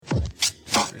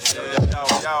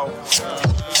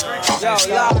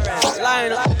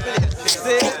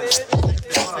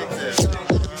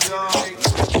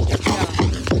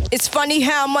It's funny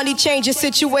how money changes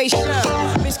situation.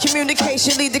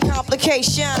 Miscommunication lead to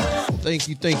complication.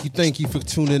 Thank you for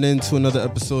tuning in to another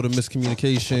episode of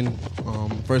Miscommunication.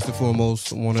 First and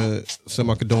foremost, I want to send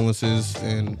my condolences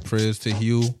and prayers to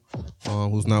Hugh,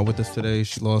 who's not with us today.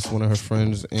 She lost one of her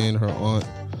friends and her aunt.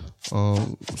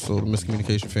 So the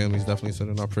Miscommunication family is definitely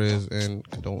sending our prayers and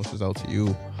condolences out to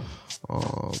you.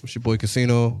 It's your boy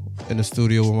Casino in the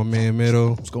studio with my man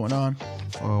Mero. What's going on?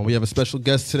 We have a special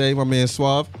guest today, my man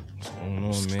Suave. What's going on, man?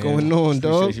 What's going on,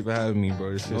 dog? Appreciate you for having me,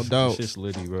 bro. No doubt. This shit's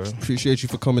litty, bro. Appreciate you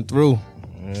for coming through.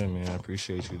 Yeah, man. I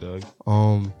appreciate you, dog.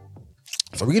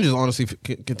 So we can just honestly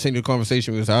continue the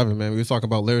conversation we was having, man. We was talking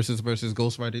about lyricists versus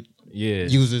ghostwriter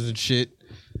users and shit,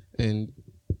 and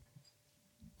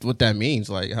what that means.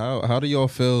 Like, how do y'all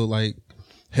feel like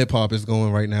hip hop is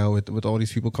going right now with all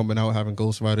these people coming out having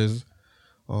ghostwriters?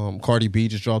 Cardi B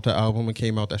just dropped her album and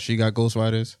came out that she got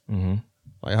ghostwriters. Mm-hmm.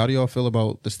 Like, how do y'all feel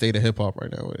about the state of hip hop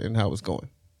right now and how it's going?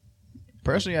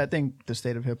 Personally, I think the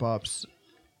state of hip hop's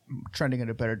trending in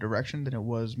a better direction than it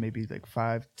was maybe like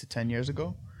 5 to 10 years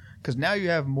ago. Because now you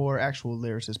have more actual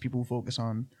lyricists, people who focus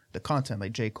on the content,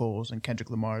 like J. Cole's and Kendrick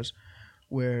Lamar's,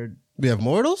 where we have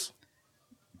more of those.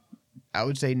 I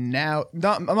would say now,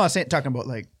 I'm not talking about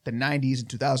like the 90s and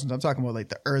 2000s. I'm talking about like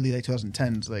the early like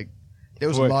 2010s. Like there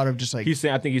was a lot of just like I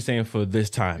think he's saying for this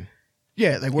time.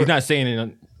 Yeah, like you're not saying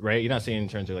it right. You're not saying in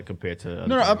terms of like compared to.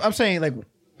 No, I'm saying like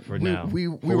for now. We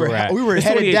were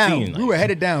headed down. Like, we were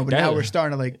headed down, but now we're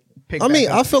starting to like pick. I mean,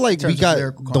 I feel like we got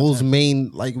those content.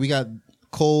 main, like we got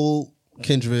Cole,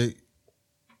 Kendrick,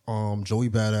 Joey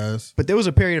Badass. But there was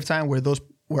a period of time where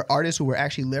artists who were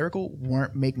actually lyrical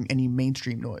weren't making any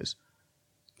mainstream noise.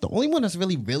 The only one that's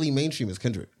really mainstream is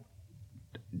Kendrick.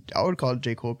 I would call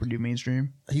J. Cole pretty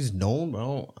mainstream. He's known, but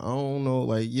I don't know.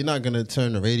 Like, you're not gonna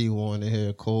turn the radio on and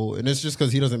hear Cole, and it's just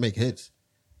because he doesn't make hits.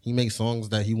 He makes songs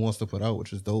that he wants to put out,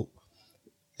 which is dope.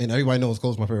 And everybody knows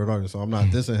Cole's my favorite artist, so I'm not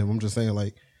dissing him. I'm just saying,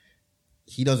 like,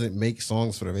 he doesn't make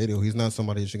songs for the radio. He's not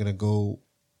somebody that you're gonna go.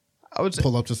 I would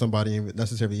pull up to somebody and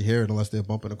necessarily hear it unless they're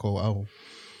bumping a Cole album.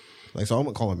 Like, so I'm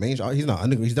gonna call him mainstream. He's not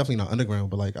underground. He's definitely not underground,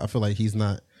 but like, I feel like he's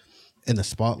not in the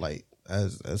spotlight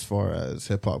as far as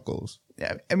hip hop goes.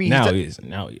 Yeah, I mean now he isn't.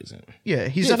 Yeah,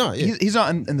 he's not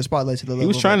in the spotlight to the level. He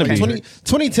was trying to be.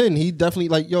 2010, he definitely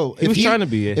like He was trying to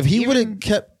be. If he would have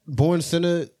kept Born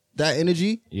Sinner that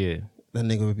energy, that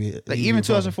nigga would be like even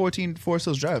 2014 Forest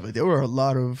Hills Drive. Like there were a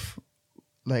lot of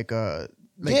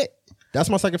that's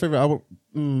my second favorite album.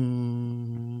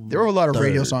 There were a lot of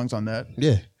radio songs on that.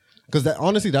 Yeah. Because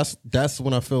honestly, that's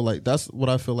when I feel like that's what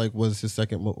I feel like was his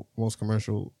second most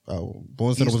commercial album.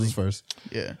 Born Sinner was his first.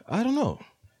 Yeah, I don't know.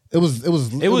 It was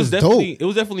definitely dope. It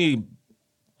was definitely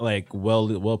like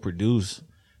well produced.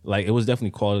 Like it was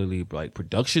definitely quality like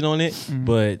production on it. Mm-hmm.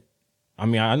 But I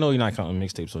mean, I know you're not counting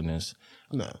mixtapes on this.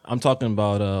 No, I'm talking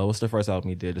about what's the first album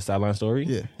he did? The Sideline Story.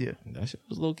 Yeah. That shit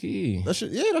was low key. That shit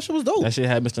was dope. That shit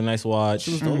had Mr. Nice Watch.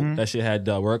 That shit was dope. That shit had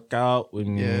Workout.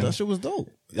 That shit was dope.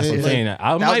 That's what I'm saying.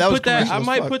 I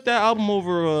might put that album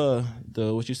over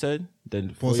the what you said.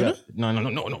 Born Sinner?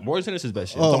 No. Born Sinner is his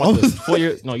best shit. Oh, the 4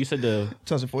 years. No, you said the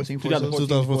 2014 Forest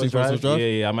Hills Drive.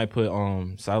 Yeah. I might put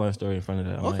Silent Story in front of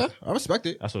that. Okay, I respect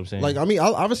it. That's what I'm saying. Like, I mean,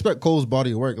 I respect Cole's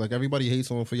body of work. Like, everybody hates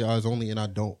on him for Your Eyes Only, and I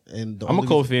don't. And I'm a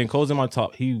Cole fan. Cole's in my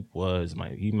top. He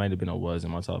might have been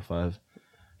in my top 5.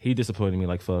 He disappointed me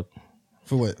like fuck.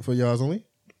 For what? For Your Eyes Only?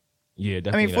 Yeah,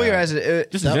 definitely. I mean, For Your Eyes,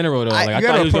 just in general though. Like I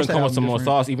thought he was gonna come with some more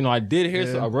sauce, even though I did hear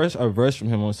a verse from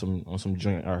him on some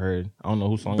joint. I heard. I don't know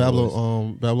whose song it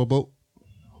was. Bablo Boat.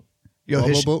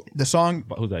 The song.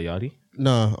 Who's that? Yachty?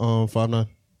 Nah, 5'9".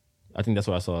 I think that's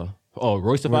what I saw. Oh,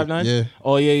 Royce the 5'9"? Yeah.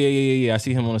 Oh yeah. I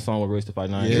see him on a song with Royce the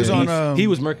 5'9". Yeah. He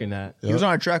was murking that. He was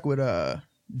on a track with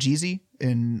Jeezy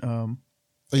and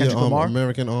Kendrick Lamar.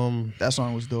 American. That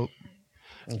song was dope.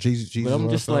 Jeezy. But I'm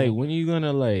just like, when are you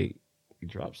gonna like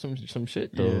drop some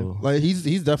shit though? Yeah. Like he's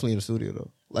definitely in the studio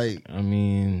though. Like, I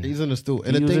mean, he's in the studio.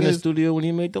 And he was in the studio when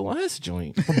he made the last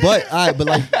joint. But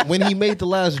but when he made the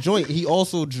last joint, he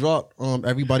also dropped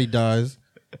Everybody Dies.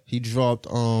 He dropped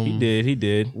He did. You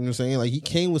know what I'm saying? Like, he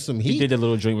came with some heat. He did a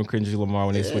little joint with Kendrick Lamar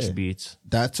when they switched beats.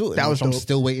 That too. That was I'm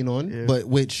still waiting on. Yeah. But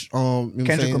which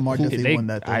Kendrick Lamar definitely won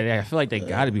that. I feel like they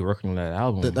got to be working on that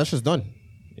album. That's just done.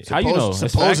 How you know?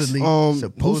 Supposedly.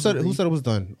 Who said it was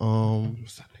done?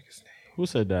 What's that nigga's name? Who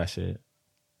said that shit?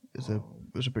 It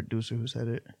was a producer who said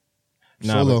it.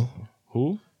 Solo.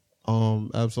 Who?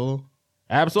 Ab-Soul.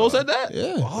 Ab-Soul said that?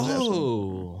 Yeah.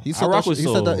 Oh. He said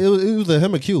that it was a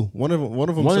him or Q. One of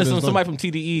them. Somebody from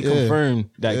TDE confirmed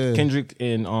that Kendrick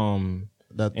and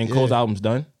That And Cole's album's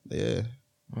done. Yeah.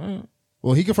 Alright.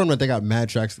 Well, he confirmed that they got mad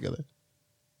tracks together.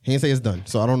 He didn't say it's done,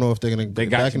 so I don't know if they're gonna. They get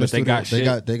got- back in the but they studio. got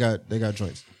shit. They got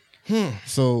joints.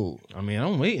 So, I mean,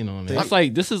 I'm waiting on it. It's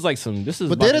like this is like some. This is.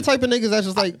 but about they're the to- type of niggas that's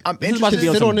just like I'm This is about to interested be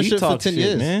on sit some on this shit for detox 10 shit,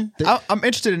 years. man. I'm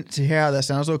interested to hear how that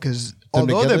sounds though, because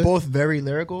although together? they're both very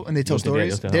lyrical and they tell Don't think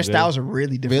stories, that- their yeah. styles are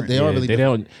really different. They are really They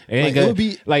different. don't. It ain't Like, it gonna would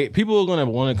be- like people are gonna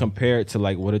want to compare it to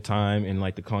like What a Time and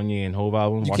like the Kanye and Hove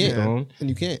album. You Watch It can't, Throne. and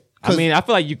you can't. I mean, I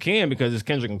feel like you can because it's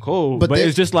Kendrick and Cole, But but they-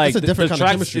 it's just like it's a the different kind of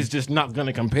tracks chemistry. is just not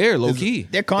gonna compare low key.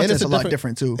 Their and content's it's a lot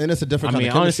different too. and it's a different. I kind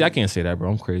mean, of honestly, I chemistry. can't say that, bro.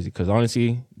 I'm crazy because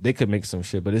honestly, they could make some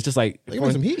shit, but it's just like They can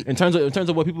make some heat. in terms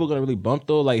of what people are gonna really bump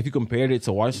though. Like if you compared it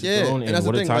to Watch the Yeah, Throne and and that's the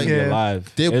What a thing, Time like, to Be Yeah.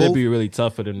 Alive, They're it'd both- be really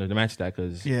tough for them to match that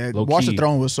because Yeah, low Watch the key,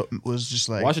 Throne was just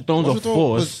like Watch the Throne's Watch a the Throne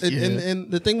force. was- and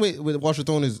the thing with Watch the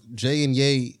Throne is Jay and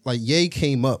Ye, like Ye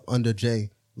came up under Jay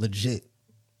legit.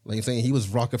 Like I'm saying, he was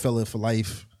Rockefeller for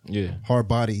life. Yeah. Hard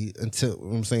body until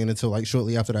until like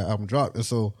shortly after that album dropped, and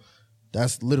so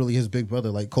that's literally his big brother.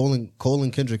 Like Cole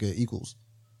and Kendrick are equals.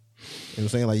 You know what I'm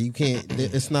saying? Like you can't.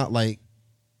 It's not like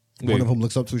one of them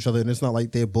looks up to each other, and it's not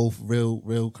like they're both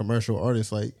real commercial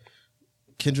artists. Like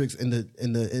Kendrick's in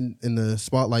the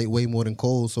spotlight way more than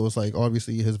Cole, so it's like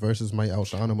obviously his verses might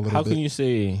outshine him a little How bit. can you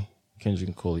say Kendrick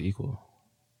and Cole are equal?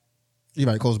 You're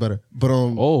right, Cole's better, but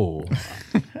Oh,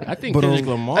 I think But, Kendrick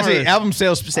Lamar. I say album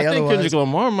sales say I think otherwise. Kendrick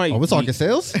Lamar might. are we talking be-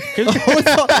 sales?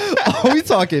 Are we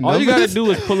talking? All you gotta numbers?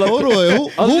 do is pull up. Hold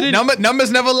on. Other than-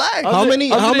 Numbers never lie. How many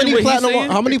other than what he's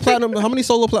saying? how many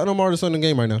solo platinum artists are in the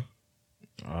game right now?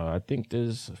 I think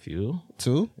there's a few.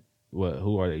 2? What?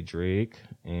 Who are they? Drake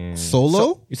and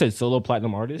Solo? You said solo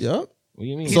platinum artists. Yep. What do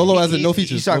you mean? Solo as in no He's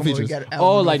features. No talking about features. got an album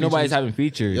Oh, with no like nobody's features. having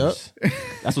features. Yep.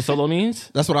 That's what solo means.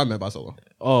 That's what I meant by solo.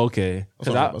 Oh, okay. That's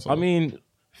what I meant by solo. I mean,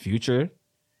 Future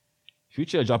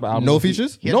drop an album. No with-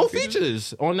 features? Yeah, No no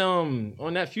features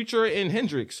on that Future and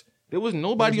Hendrix. There was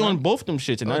nobody on both them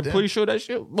shits, and I'm damn. pretty sure that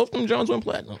shit both them Johns went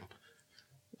platinum.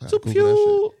 Gotta So Google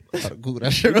few. that shit. Gotta Google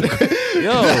that shit real quick.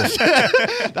 Yo,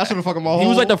 That's what the fucking my he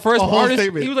was like the first artist.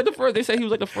 Statement. He was like the first. They said he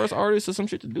was like the first artist or some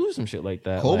shit to do some shit like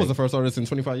that. Cole was Like, the first artist in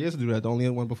 25 years to do that. The only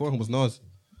one before him was Nas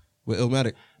with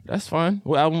Illmatic. That's fine.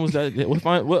 What album was that?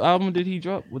 What album did he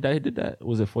drop? What that he did that?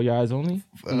 Was it For Your Eyes Only?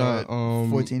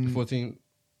 14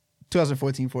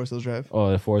 2014 Forest Hills Drive.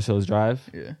 Oh, the Forest Hills Drive.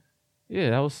 Yeah. Yeah,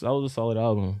 that was a solid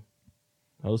album.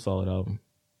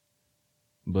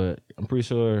 But I'm pretty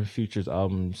sure Future's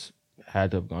albums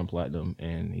had to have gone platinum,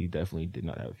 and he definitely did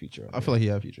not have a feature. On I feel like he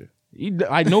had a future.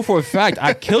 I know for a fact.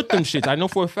 I killed them shits. I know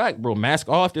for a fact, bro. Mask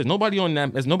Off. There's nobody on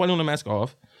that. There's nobody on the Mask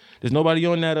Off. There's nobody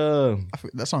on that.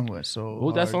 That song went so. What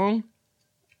was that song?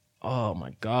 Oh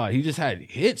my god, he just had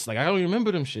hits. Like I don't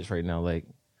remember them shits right now. Like,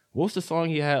 what's the song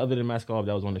he had other than Mask Off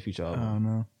that was on the Future album? I don't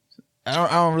know. I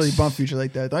don't really bump Future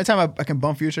like that. The only time I can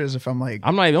bump Future is if I'm like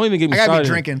I'm not even. Don't even get me I gotta started. be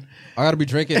drinking. I gotta be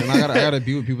drinking, and I gotta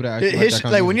be with people that actually like His, that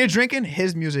kind like of when music. you're drinking,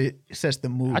 his music sets the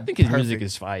mood. I think his music perfect.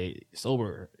 is fire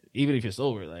sober. Even if you're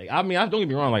sober, like I mean, don't get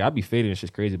me wrong. Like I'd be fading and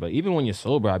shit's crazy, but even when you're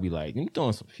sober, I'd be like, you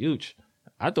throwing some Future.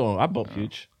 I bump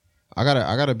Future. I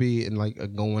gotta be in like a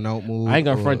going out mood. I ain't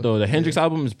gonna or- front though. The Hendrix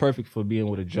album is perfect for being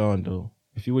with a John though.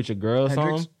 If you with your girl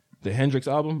Hendrix? song, the Hendrix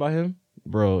album by him,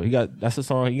 bro, that's a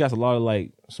song. He got a lot of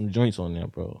like some joints on there,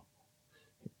 bro.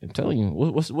 I'm telling you,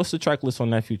 what's the track list on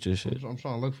that Future shit? I'm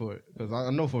trying to look for it because I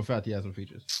know for a fact he has some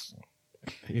features.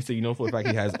 You say you know for a fact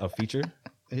he has a feature.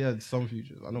 He had some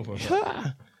features. I know for a fact.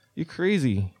 You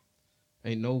crazy.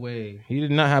 Ain't no way. He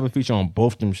did not have a feature on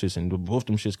both them shits, and both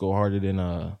them shits go harder than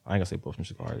I ain't gonna say both them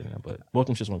shits go harder than that, but both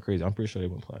them shits went crazy. I'm pretty sure they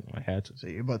went platinum. I had to. So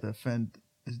you're about to offend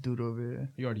this dude over here.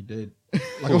 You already did.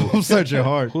 Like I'm searching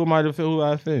hard. Who am I to feel? Who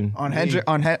I offend? On Hendrix,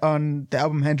 on the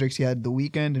album Hendrix, he had The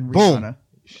Weeknd and Boom. Rihanna.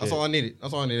 That's all I needed.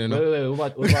 That's all I needed to Wait, know.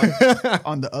 what about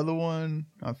On the other one,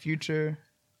 on Future,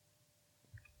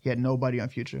 he had nobody on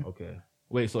Future. okay.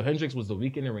 Wait, so Hendrix was The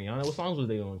Weeknd and Rihanna. What songs was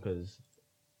they on? Because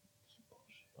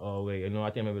oh wait, no,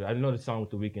 I think I remember. I know the song with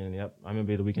The Weeknd. Yep, I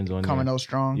remember The Weeknd's on Coming there. out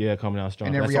strong. Yeah, coming out strong.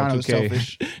 And then That's Rihanna on was 2K.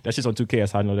 Selfish. That's just on 2K.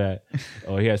 That's how I know that.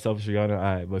 Oh, he had Selfish Rihanna. All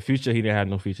right, but Future, he didn't have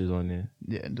no features on there.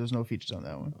 Yeah, and there's no features on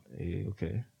that one. Yeah,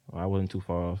 okay. Well, I wasn't too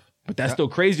far off. But that's still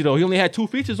crazy though. He only had 2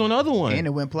 features on the other one. And it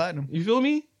went platinum. You feel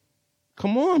me?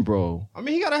 Come on, bro. I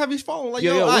mean, he gotta have his phone. Like,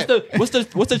 Yo, yo, what's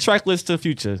the track list to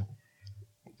Future?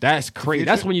 That's crazy.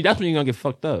 That's when you're gonna get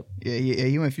fucked up. Yeah,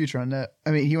 he went Future on that.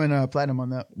 I mean, he went platinum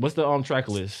on that. What's the track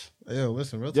list? Yo,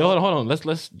 listen, real Yo, talk. hold on.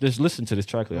 Let's just listen to this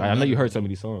track list. I know you heard some of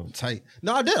these songs. Tight.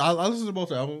 No, I did. I listened to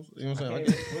both albums. You know what I'm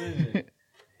saying? What is it?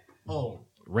 Oh,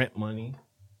 Rent Money.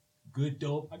 Good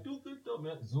Dope. I do Good Dope,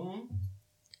 man. Zoom.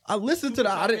 I listened to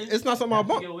that. It's not something I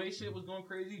bumped. Yo, shit was going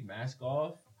crazy. Mask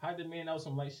Off. Hide the Man. That was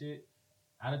some light shit.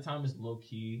 Out of Time is low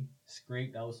key.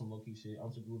 Scrape, that was some low key shit.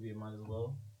 I'm so groovy, it might as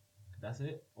well. That's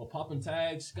it. Or Poppin'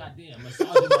 Tags, goddamn,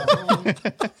 massaging my room.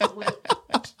 Come on,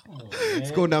 man.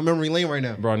 Let's go down memory lane right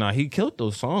now. Bro, nah, he killed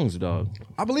those songs, dog.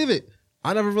 I believe it.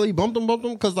 I never really bumped him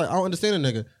because like I don't understand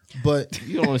a nigga. But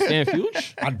You don't understand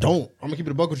Fuge? I don't. I'm gonna keep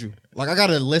it a buck with you. Like I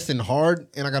gotta listen hard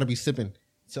and I gotta be sipping.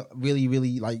 So really,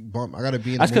 really like bump. I gotta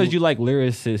be in That's the because mood. you like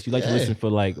lyricists. You like to Yeah. listen for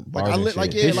like bars and shit.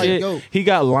 like, yeah, His like, shit, yo. he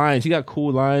got lines. He got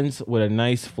cool lines with a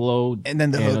nice flow. And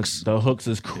then the hooks. The hooks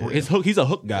is his hook. He's a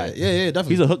hook guy. Yeah, definitely.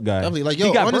 He's a hook guy. Definitely. Like, yo,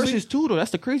 he got honestly- verses too, though.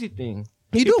 That's the crazy thing.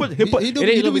 He do. He do. He It do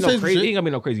ain't gonna be be no saying some crazy. shit. He ain't gonna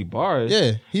be no crazy bars.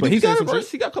 Yeah, but be he got saying a some verse.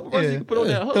 shit. He got a couple verses Yeah. he can put on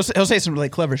that hook. He'll say some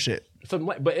like clever shit. Some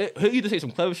like, but he'll either say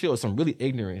some clever shit or some really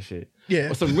ignorant shit. Yeah.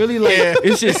 Or some really like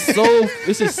it's just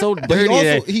so But dirty.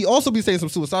 that he also be saying some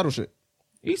suicidal shit.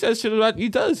 he says shit about he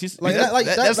does. He's Like he's- that. Like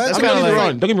that's- that's that's I mean, kinda don't get me like-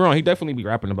 wrong. Don't get me wrong. He definitely be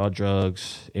rapping about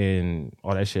drugs and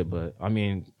all that shit. But I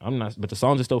mean, I'm not. But the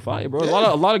songs are still fire, bro.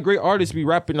 A lot of great artists be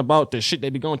rapping about the shit they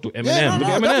be going through. Eminem, Yeah, no, look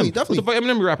at no, Eminem. definitely. What the fuck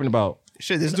Eminem be rapping about?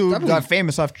 Shit, this dude got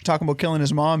famous off talking about killing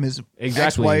his mom, his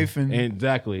Exactly. ex-wife, and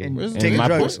exactly. and Where's taking my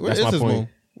drugs. point- Where that's is my his point. mom?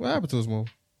 What happened to his mom?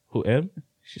 Who M?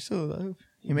 she's still alive.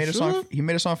 He made a Sure? song. He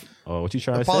made a song Oh, what you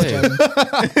trying to apologizing.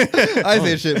 say? I ain't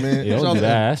saying shit, man. Yeah, Shout don't out do to that.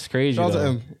 him. That's crazy. Shout out to though.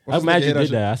 M. I'm What's glad his you nigga did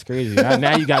that. That's crazy.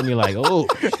 Now you got me like, oh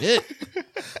shit.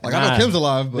 Like I know Kim's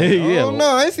alive, but Yeah, oh no,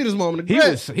 I ain't seen his mom in the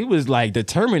grave. He was like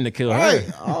determined to kill her.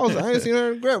 Right. I ain't seen her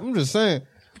in the grave. I'm just saying.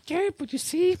 But you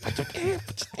see, but you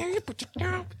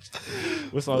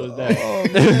what song is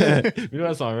that? You know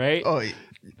that song, right? Oh, yeah.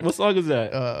 What song is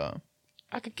that?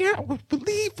 I can't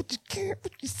believe what you can't,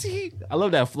 what you see. I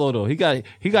love that flow though. He got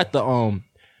the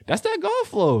that's that God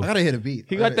flow. I gotta hit a beat.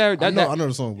 He got that. I know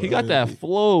the song. But He I got gotta hit that a beat.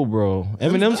 flow, bro.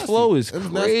 Eminem's nasty. flow is Em's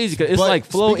crazy. nasty. 'Cause it's But like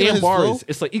flow speaking of and his bars. flow-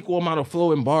 It's like equal amount of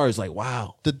flow and bars. Like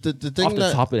wow, The thing off the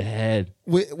that top of the head.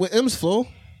 with M's flow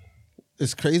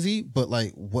is crazy, but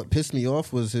like what pissed me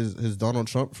off was his Donald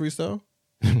Trump freestyle,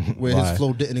 where Why? his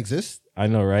flow didn't exist. I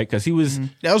know, right? Because he was.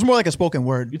 that was more like a spoken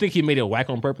word. You think he made it whack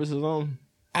on purpose? His own.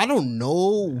 I don't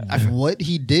know what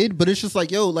he did, but it's just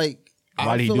like yo, like Why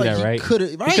I did he feel do like that? He Right? could have.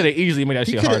 He Right. could have easily made that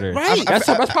He shit coulda- harder. right.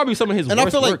 That's probably some of his And I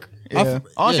worst feel like work.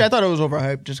 Honestly, yeah. I thought it was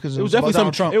overhyped just because It was definitely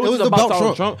Donald some. Trump. It was was about about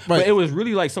Donald Trump. Trump, Right. but it was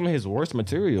really like some of his worst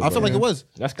material. I feel bro. like it was.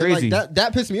 That's And, like, crazy.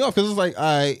 that pissed me off because it's like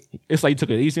It's like you took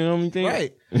it easy on him. You think?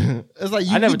 right. It's like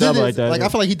you, I never you did thought this, like that. Like I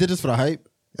feel like he did this for the hype,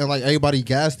 and like everybody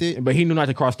gassed it. But he knew not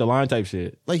to cross the line, type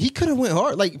shit. Like he could have went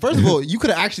hard. Like first of all, you could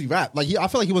have actually rapped. Like I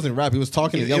feel like he wasn't rap. He was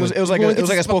talking. And It yelling. was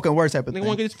like a spoken word type of They thing.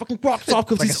 want to get his fucking rocks off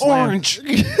because Like he's a slam. orange.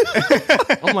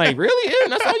 I'm like, really? Yeah,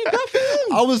 that's all you got for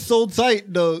him? I was so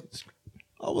tight, though.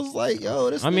 I was like, yo,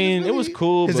 this. I mean, it was really...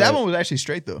 cool. His but album was actually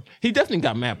straight though. he definitely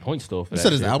got mad points though. For You that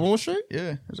said his shit. album was straight.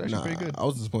 Yeah, it was actually pretty good. I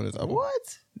was disappointed. In his album.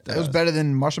 What? It was better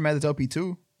than Marshall Mathers LP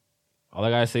 2. All I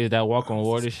gotta say is that "Walk on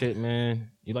Water" shit, man.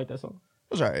 You like that song?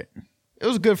 It was alright. It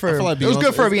was good for. I feel like it was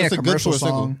good Beyonce- for being a it's a good commercial short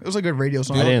single. song. It was a good radio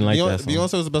song. I didn't like Beyonce- that song.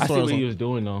 Beyonce was the best I see part of what the he song. was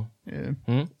doing though.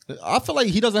 Yeah. I feel like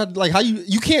he doesn't have to, like how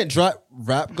you can't drop you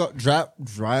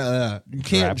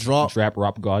can't drop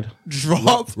Rap God.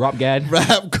 drop Gad.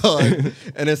 rap God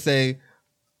and then say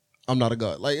I'm not a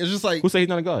god. Like it's just like Who said he's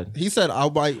not a god? he said I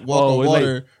might walk Oh, on it's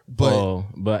water, like- but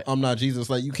but I'm not Jesus.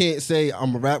 Like you can't say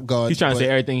I'm a rap god. he's trying to but- say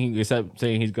everything except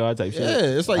saying he's God type shit.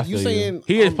 Yeah, it's like I you feel saying,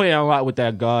 he is playing a lot with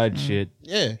that God shit.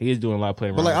 yeah. He is doing a lot of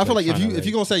playing. But like around I feel with like trying to, if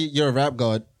you gonna say you're a rap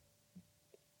god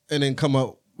and then come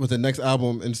up with the next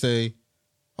album and say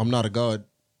I'm not a god,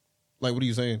 like what are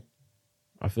you saying?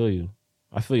 I feel you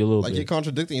a little Like you're bit.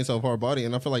 contradicting yourself hard body,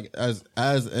 and I feel like as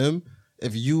M,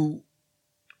 if you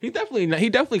He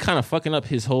definitely kind of fucking up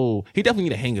his whole. He definitely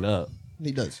need to hang it up.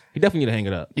 he does. He definitely need to hang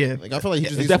it up. Yeah. Like I feel like he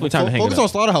just It's needs definitely time to hang it focus up. on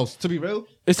Slaughterhouse. To be real,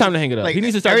 It's time to hang it up. Like He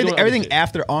needs to start everything, doing other everything shit.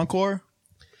 after Encore.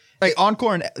 Like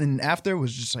Encore and after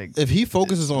was just like if he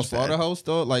focuses on Slaughterhouse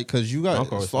though, like because you got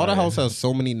Encore was Slaughterhouse fire. has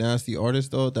so many nasty artists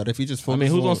though that if he just I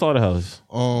focuses mean, who's on Slaughterhouse?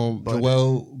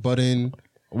 Joel Budden,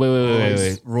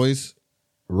 Wait. Royce.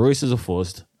 Royce is a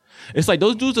forced. It's like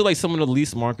those dudes are like some of the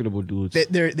least marketable dudes.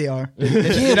 they are.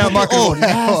 Yeah, not but they're all marketable.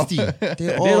 nasty.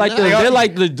 They're all They're like nasty. they're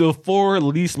like the four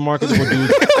least marketable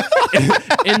dudes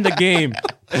in the game.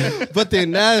 But they're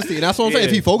nasty, and that's what I'm saying.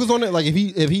 If Yeah. he focused on it, like if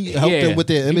he helped them with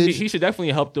their image, he should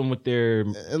definitely help them with their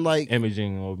and like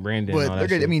imaging or branding. But and all that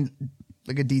look at, shit. I mean,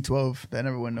 look at D12. That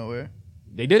never went nowhere.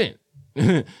 They didn't.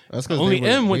 that's because Only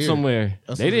M went somewhere.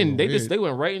 That's they 'cause they didn't. were They just weird. they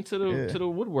went right into the Yeah. to the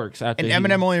woodworks after. And he-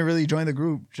 Eminem only really joined the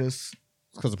group just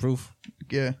because of proof.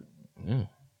 yeah.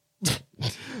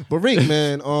 But Rick,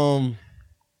 man,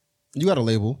 you got a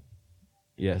label.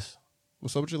 Yes.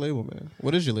 What's up with your label, man?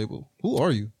 What is your label? Who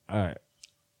are you? All right.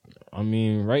 I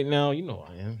mean, right now, you know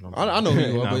who I am. I know who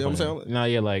you are, Nah, but I'm saying- nah,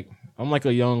 yeah, like I'm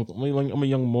a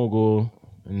young mogul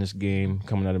in this game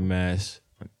coming out of Mass.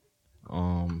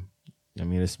 I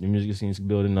mean, the music scene's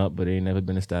building up, but it ain't never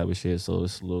been established yet, so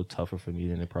it's a little tougher for me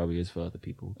than it probably is for other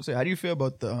people. So, how do you feel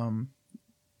about the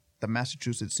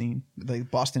Massachusetts scene,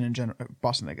 like Boston in general?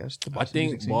 Boston, I guess. I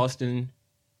think Boston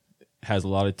has a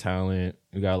lot of talent.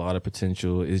 We got a lot of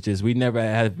potential. It's just we've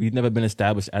never been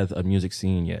established as a music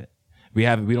scene yet. We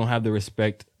don't have the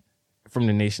respect from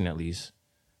the nation, at least,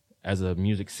 as a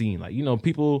music scene. Like, you know,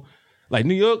 people like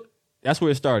New York, that's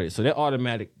where it started. So they're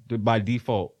automatic by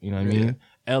default. You know what I mean?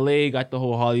 LA got the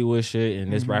whole Hollywood shit,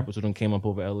 and there's rappers who done came up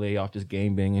over LA off just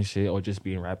gang banging shit or just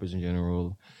being rappers in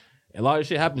general. A lot of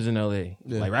shit happens in LA.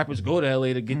 Yeah. Like rappers go to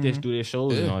LA to get do their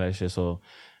shows and all that shit. So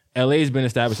LA's been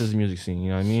established as a music scene. You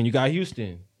know what I mean? You got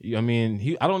Houston. I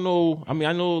don't know. I mean,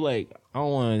 I know, like, I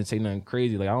don't want to say nothing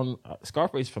crazy. Like,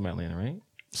 Scarface is from Atlanta, right?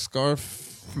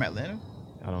 From Atlanta?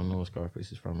 I don't know where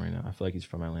Scarface is from right now. I feel like he's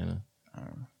from Atlanta.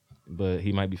 But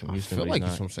he might be from Houston. I feel like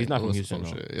he's not from Houston.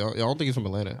 Y'all don't think he's from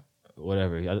Atlanta?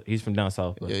 Whatever. He's from down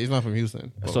south. But. Yeah, he's not from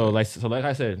Houston. So like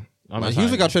I said,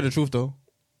 Houston got Trader Truth though.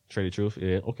 Trader Truth,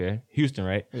 yeah, okay. Houston,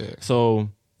 right? Yeah. So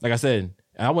like I said,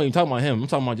 I wasn't even talking about him. I'm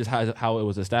talking about just how it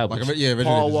was established. Like,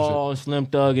 Paul Wall, Slim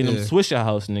Thug, and them Swisher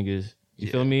House niggas. You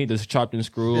feel me? This chopped and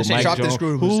screwed. Mike chopped and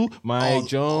screwed. Who? Mike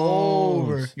Jones.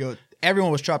 Over. Yo,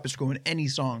 everyone was chopped and screwed in any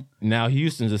song. Now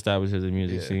Houston's established as a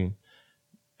music scene.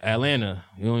 Atlanta,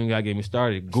 you don't even gotta get me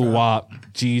started.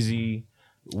 Guwap, Jeezy,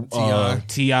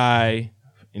 T.I.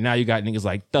 And now you got niggas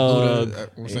like Thug,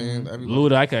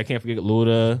 Luda. I can't forget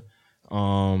Luda. You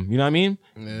know what I mean?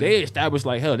 Yeah. They established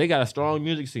like hell. They got a strong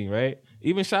music scene, right?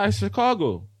 Even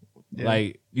Chicago. Yeah.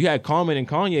 Like you had Common and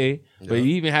Kanye, but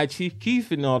you even had Chief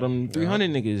Keef and all them 300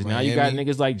 niggas. Miami. Now you got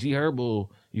niggas like G Herbo.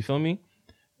 You feel me?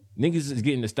 Niggas is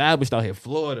getting established out here.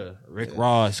 Florida, Rick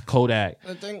Ross, Kodak.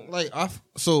 I think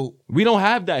so we don't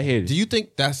have that here. Do you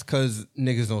think that's because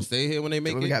niggas don't stay here when they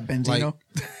make it? We got Benzino.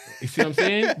 You see what I'm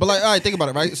saying? But like, all right, think about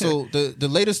it, right? So the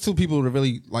latest two people to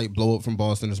really like blow up from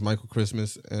Boston is Michael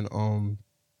Christmas and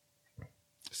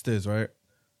Stiz, right?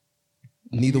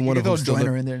 Neither one of them.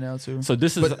 Joyner in there now too. So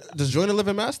this is. But does Joyner live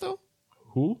in Mass though?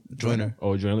 Who? Joyner.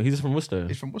 Oh, Joyner. He's from Worcester.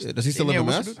 He's from Worcester. Yeah, does he still live in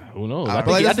Mass? Who knows? I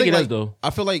think he does though. I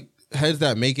feel like heads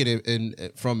that make it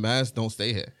in from Mass don't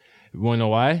stay here. You wanna know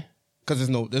why? Because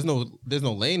there's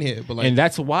no lane here. But like, and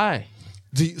that's why.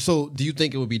 Do you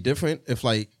think it would be different if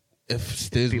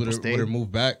Stiz would have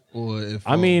moved back, or if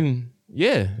I mean,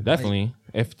 yeah, definitely.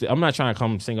 If I'm not trying to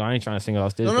come single, I ain't trying to single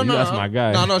out Stiz. No, that's my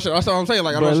guy. No, that's what I'm saying.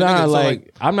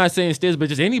 Like, I'm not saying Stiz, but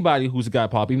just anybody who's got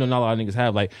pop. Even though not a lot of niggas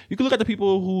have. Like, you can look at the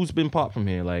people who's been pop from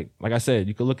here. Like I said,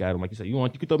 you can look at them. Like you said, you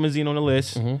can throw Benzino on the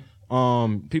list.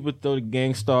 Mm-hmm. People throw the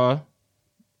Gangstar.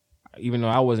 Even though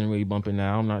I wasn't really bumping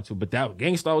now, I'm not too. But that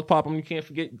Gangstar was popping. You can't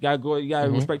forget. You gotta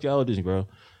respect your elders, bro.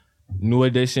 New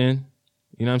Edition.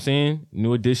 You know what I'm saying?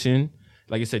 New Edition.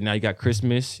 Like I said, now you got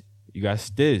Christmas. You got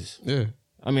Stiz. Yeah.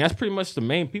 I mean, that's pretty much the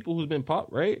main people who's been pop,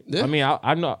 right? Yeah. I mean,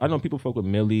 I know people fuck with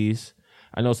Millies.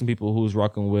 I know some people who's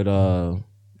rocking with not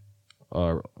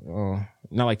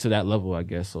like to that level, I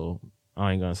guess. So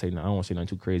I ain't gonna say I don't want to say nothing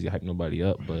too crazy, hype nobody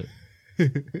up, but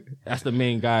that's the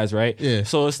main guys, right? Yeah.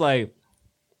 So it's like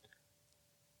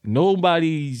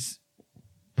nobody's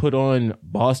put on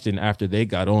Boston after they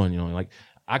got on, you know, like.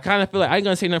 I kind of feel like I ain't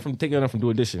gonna say nothing from taking nothing from New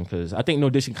Edition because I think New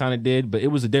Edition kind of did, but it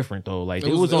was different though. Like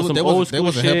it was on some old school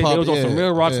shit. It was on some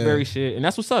real Roxbury shit, and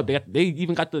that's what's up. They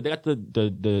even got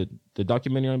the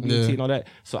documentary on BET and all that.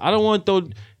 So I don't want to throw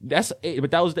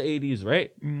but that was the 80s,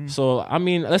 right? Mm. So I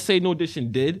mean, let's say New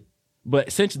Edition did, but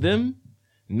since then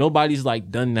nobody's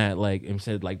like done that like and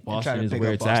said like Boston is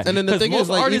where it's at. And then the thing is,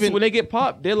 like, artists when they get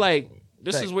popped, they're like.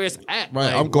 This is where it's at.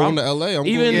 Right, like, I'm going to LA.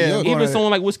 Even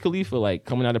someone like Wiz Khalifa, like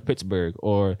coming out of Pittsburgh,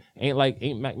 or ain't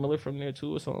Mac Miller from there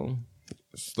too, or something.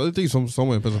 I think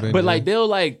somewhere in Pennsylvania. But like they'll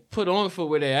like put on for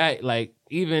where they're at, like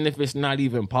even if it's not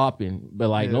even popping. But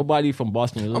like nobody from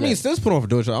Boston. I mean, Stiz put on for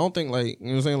Doja. I don't think like you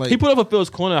know what I'm saying. Like he put up for Phil's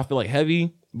Corner. I feel like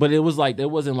heavy, but it was like there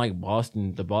wasn't like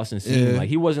the Boston scene. Yeah. Like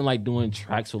he wasn't like doing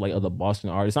tracks with like other Boston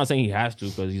artists. Not saying he has to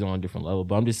because he's on a different level,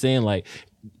 but I'm just saying like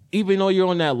even though you're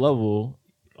on that level.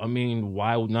 I mean,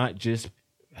 why not just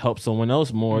help someone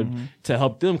else more to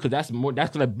help them? Because that's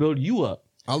gonna build you up.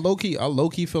 I low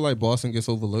key feel like Boston gets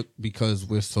overlooked because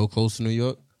we're so close to New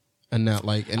York, and that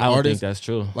like an I don't artist. think that's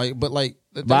true. But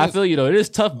I feel you though. It is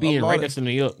tough being right next to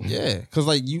New York. Yeah, because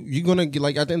like you're gonna get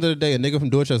like at the end of the day, a nigga from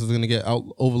Dorchester is gonna get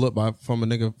overlooked from a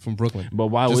nigga from Brooklyn. But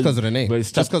why? Just because of the name. But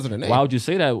it's just because of the name. Why would you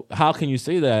say that? How can you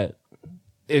say that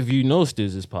if you know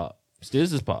Stiz is pop?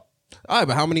 Stiz is pop. All right,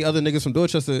 but how many other niggas from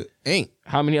Dorchester ain't?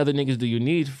 How many other niggas do you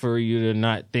need for you to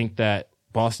not think that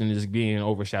Boston is being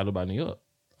overshadowed by New York?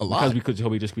 A lot. Because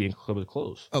we just be in clubs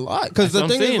close. A lot. Because That's the what I'm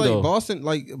thing is, saying, like, though. Boston,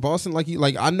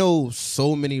 like I know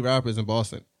so many rappers in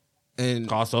Boston. And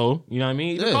Casso, you know what I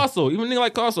mean? Even Yeah. Casso, even a nigga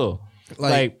like Casso.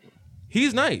 Like- Like,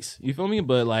 he's nice. You feel me?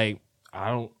 But like, I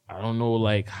don't know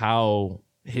like how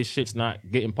his shit's not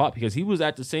getting popped because he was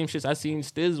at the same shits I seen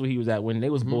Stiz where he was at when they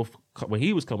was both when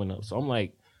he was coming up. So I'm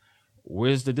like,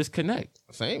 where's the disconnect?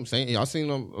 same. I seen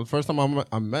him the first time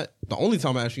I met. The only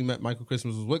time I actually met Michael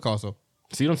Christmas was with Casso.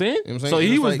 See what I'm saying? You know what I'm saying? So And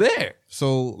he it's was like- there.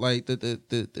 So like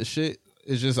the shit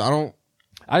is just Like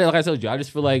I told you, I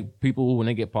just feel like people when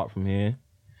they get popped from here,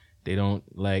 they don't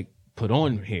like put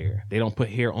on hair. They don't put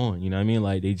hair on. You know what I mean?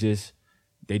 Like they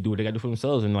do what they gotta do for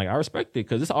themselves, and like I respect it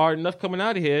because it's hard enough coming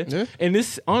out of here. Yeah. And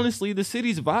this, honestly, the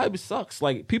city's vibe sucks.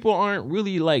 Like people aren't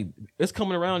really like it's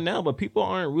coming around now, but people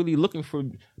aren't really looking for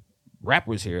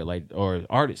rappers here, like or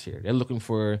artists here. They're looking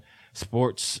for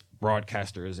sports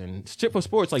broadcasters and shit for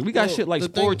sports. Like we got Well, shit like the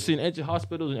thing- sports and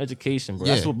hospitals and education, bro.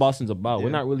 That's Yeah. what Boston's about.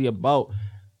 We're not really about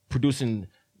producing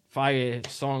fire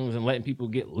songs and letting people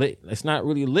get lit. It's not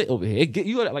really lit over here.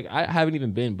 Like I haven't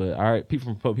even been, but all right,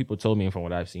 people told me, and from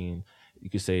what I've seen, you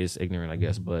could say it's ignorant, I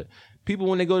guess. But people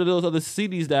when they go to those other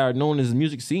cities that are known as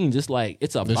music scenes, just like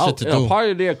it's shit about to a do. part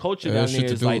of their culture Yeah, down shit there.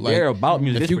 to It's do. like Like, they're about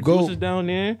music. if There's you go- producers down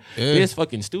there. Yeah. There's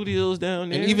fucking studios down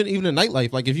there. and even the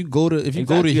nightlife. Like if you go to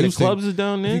Exactly, the Houston, clubs is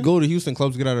down there. If you go to Houston,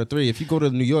 clubs get out at 3. If you go to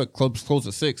New York, clubs close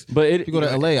at 6. But if you go to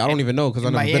LA, I don't even know because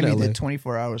I've never been Miami to LA. did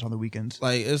 24 hours on the weekends.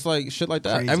 Like it's like shit like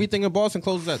that. Crazy. Everything in Boston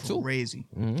closes at 2. Crazy.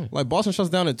 Like Boston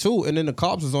shuts down at 2, and then the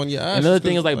cops is on your ass. Another just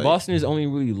thing 'cause, is like Boston is only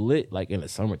really lit like in the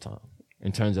summertime.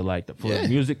 In terms of like for Yeah. the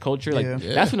music culture, like Yeah.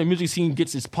 that's when the music scene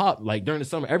gets its pop. Like during the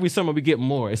summer, every summer we get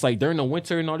more. It's like during the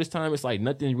winter and all this time, it's like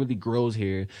nothing really grows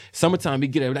here. Summertime we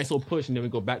get a nice little push, and then we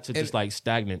go back to just like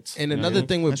stagnant. And You know what I another mean?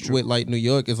 thing with like New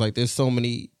York is like there's so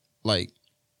many like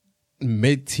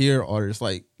mid-tier artists.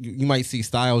 Like you might see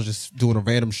Styles just doing a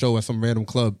random show at some random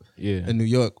club Yeah. in New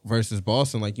York versus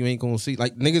Boston. Like you ain't gonna see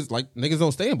like niggas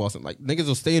don't stay in Boston. Like niggas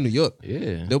will stay in New York.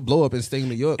 Yeah. They'll blow up and stay in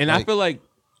New York. And like, I feel like,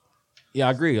 yeah,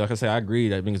 I agree. Like I said, I agree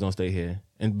that niggas don't stay here.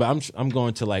 But I'm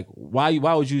going to like why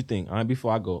would you think?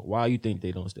 Before I go, why you think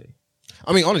they don't stay?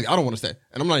 I mean, honestly, I don't want to stay,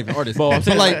 and I'm not even an artist. Well, I'm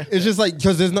saying, like, it's just like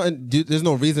because there's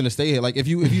no reason to stay here. Like, if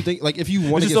you think like if you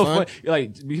want It's to just get so signed,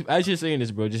 funny. Like as you're saying this,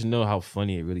 bro, just know how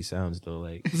funny it really sounds though.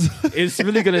 Like it's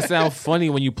really gonna sound funny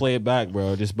when you play it back,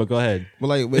 bro. But go ahead. but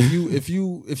like if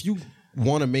you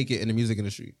want to make it in the music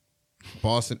industry,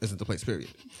 Boston isn't the place. Period.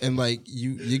 And like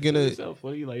you're gonna It's so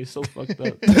funny, like it's so fucked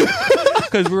up.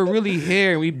 Because we're really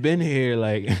here and we've been here,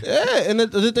 like yeah. And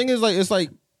the thing is like it's like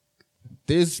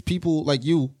there's people like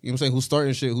you know what I'm saying, who's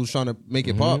starting shit, who's trying to make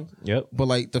it pop. Yep. But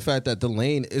like the fact that the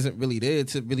lane isn't really there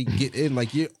to really get in,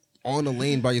 like you're on the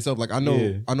lane by yourself. Like I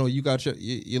know you got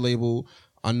your label.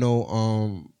 I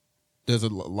know there's a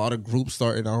lot of groups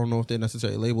starting. I don't know if they're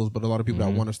necessarily labels, but a lot of people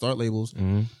that want to start labels.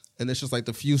 And it's just like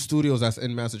the few studios that's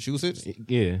in Massachusetts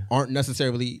yeah. aren't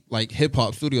necessarily like hip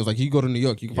hop studios. Like you go to New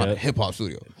York, you can find a Yep. hip hop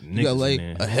studio. Niggas You got LA, in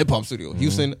there. a hip hop studio.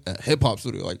 Houston, a hip hop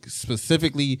studio. Like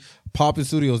specifically popping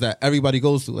studios that everybody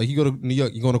goes to. Like you go to New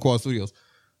York, you go to Quad Studios.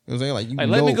 You know what I'm saying? Like you Like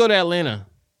know, let me go to Atlanta.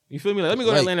 You feel me? Like, let me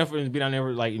go to Like- Atlanta and be down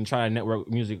there like and try to network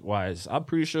music wise. I'm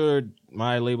pretty sure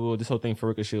my label, this whole thing for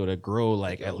Ricochet will grow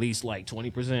like at least like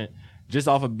 20% just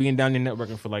off of being down there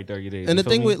networking for like 30 days. And You the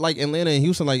feel thing me? with like Atlanta and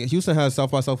Houston, like Houston has South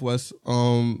by Southwest.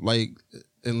 Like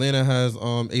Atlanta has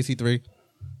AC3.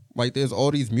 Like there's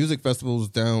all these music festivals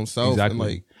down south. Exactly. And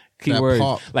like Key that words.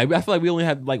 pop. Like I feel like we only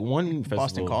had like one festival.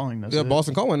 Boston Calling. That's Yeah, it.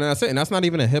 Boston Calling, and that's it. And that's not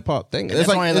even a hip hop thing. And that's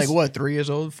only it's- like what, 3 years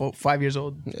old, 5 years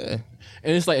old. Yeah.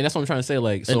 And it's like, and that's what I'm trying to say.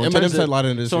 Like, so And in Eminem terms said of, a lot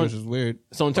in this, so, which is weird.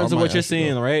 so in I terms of might what you're actually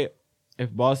saying, go. right?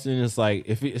 If Boston is like,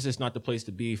 if it's just not the place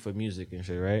to be for music and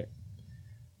shit, right?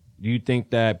 Do you think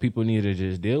that people need to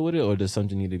just deal with it, or does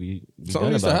something need to be Something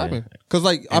done needs to about happen. it? Because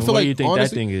like I And feel what like do you think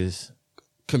honestly, that thing is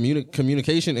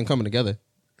communication and coming together.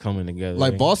 coming together?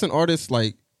 Like right? Boston artists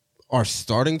like are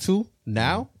starting to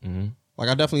now. Mm-hmm. Like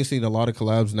I definitely seen a lot of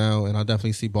collabs now, and I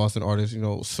definitely see Boston artists,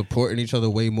 supporting each other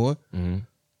way more.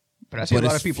 But I see But a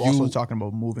lot it's of people few- also talking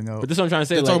about moving out. But this is what I'm trying to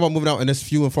say. They're Like, talking about moving out, and it's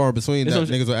few and far between This that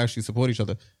is what- niggas will actually support each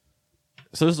other.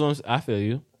 so this is what I feel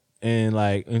you, and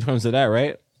like in terms of that,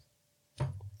 right?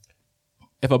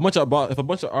 If a bunch of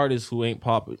artists who ain't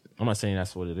pop, I'm not saying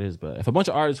that's what it is, but if a bunch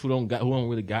of artists who don't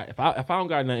really got, if I don't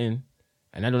got nothing,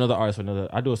 and I do another artist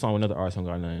I do a song with another artist who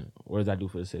don't got nothing, what does that do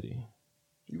for the city?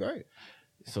 You right.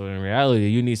 So in reality,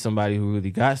 you need somebody who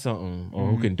really got something, or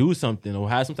who can do something, or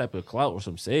has some type of clout or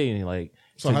some say, and like.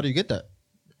 So how do you get that?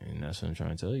 And that's what I'm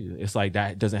trying to tell you. It's like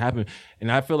that doesn't happen,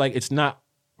 and I feel like it's not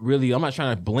really. I'm not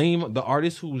trying to blame the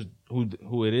artist who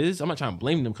it is. I'm not trying to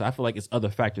blame them because I feel like it's other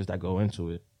factors that go into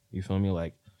it. You feel me?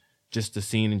 Like just the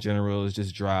scene in general is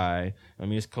just dry. I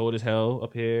mean, it's cold as hell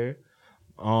up here.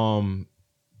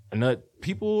 And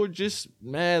people are just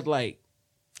mad, like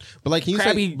But like, can you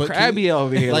crabby, say, but crabby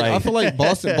over here. like, Like I feel like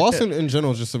Boston in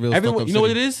general is just a real everyone, stuck up you know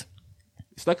what it city. is?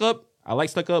 Stuck up. I like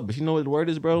stuck up, but you know what the word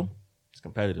is, bro? It's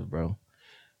competitive, bro.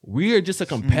 We are just a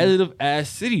competitive ass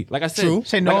city. Like I said, True.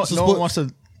 Say no, Like, no one wants to.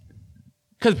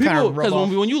 because kinda people, rub because off.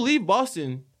 when you leave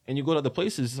Boston and you go to other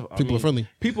places, People are friendly.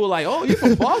 People are like, oh, you're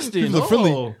from Boston. People are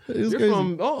friendly. Oh, It's you're crazy.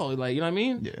 from, like, you know what I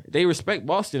mean? Yeah. They respect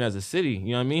Boston as a city.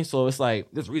 You know what I mean? So it's like,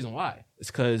 there's a reason why.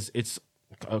 It's because it's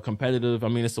a competitive. I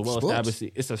mean, it's a well-established,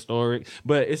 it's historic.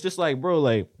 But it's just like, bro,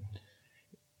 like,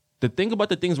 the thing about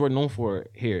the things we're known for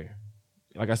here,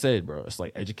 like I said, bro, it's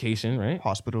like education, right?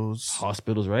 Hospitals,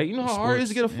 right? You know how hard it is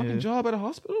to get a fucking job at a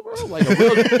hospital, bro? Like a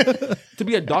real, to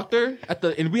be a doctor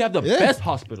and we have the Yeah. best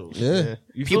hospitals. Yeah.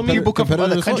 You feel me? People come from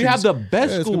other Competitive as fuck. We have the best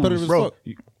Yeah, it's schools, competitive as bro. fuck.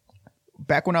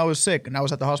 Back when I was sick and I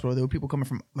was at the hospital, there were people coming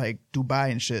from like Dubai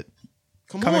and shit.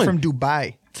 Come coming on. from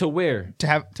Dubai To where?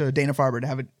 to Dana Farber to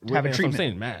have a That's what I'm treatment.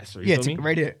 saying, mass. Right? Yeah, You feel me?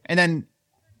 right here. And then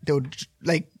they would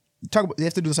like talk about. They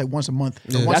have to do this like once a month,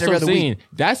 or once That's every what I'm other saying. week.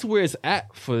 That's where it's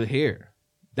at for here.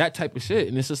 That type of shit.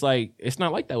 And it's just like, it's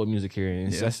not like that with music here. And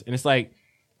it's just, and it's like,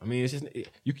 I mean, it's just,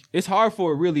 it's hard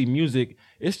for really music.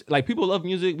 It's like people love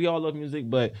music. We all love music.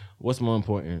 But what's more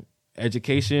important?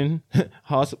 Education,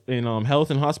 health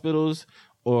and hospitals,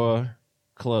 or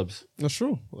clubs. That's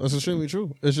true. That's extremely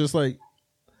true. It's just like,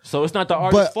 So it's not the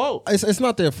artist's but fault. it's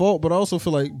not their fault. But I also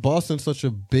feel like Boston's such a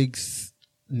big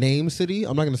name city.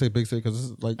 I'm not gonna say big city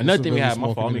because it's like Another it's a thing we really have, my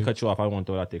small fault. Let me community. cut you off. I want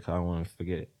to throw it out there because I don't want to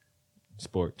forget it.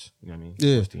 Sports. You know what I mean?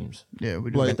 Yeah. Sports teams. Yeah, we,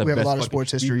 Like, we have a lot of fucking-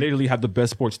 sports We history. literally have the best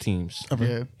sports teams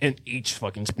Yeah, in each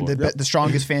fucking sport. the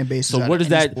strongest fan base. So what does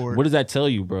that tell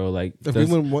you, bro? Like If we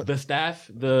win one- the staff,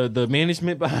 the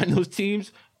management behind those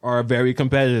teams are very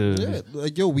competitive. Yeah,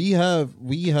 like yo, we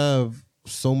have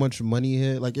so much money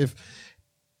here. Like if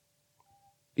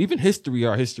Even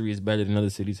our history is better than other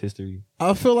cities' history.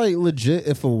 I feel like legit,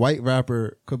 if a white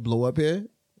rapper could blow up here,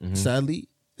 sadly,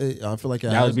 I feel like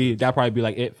That'd probably be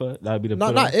like it for that would be the not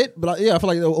put not on. it, but yeah, I feel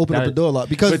like they'll open up That- the door a lot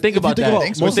because but think if about you that. think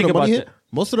Thanks, about but think about here, that.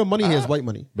 most of the money here is white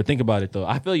money. But think about it though.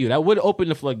 I feel you. That would open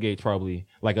the floodgates probably.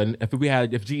 Like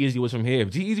if G-Eazy was from here,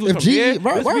 if G-Eazy was If from here,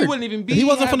 right, we wouldn't even be. If he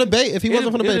wasn't from the Bay, if he it'd-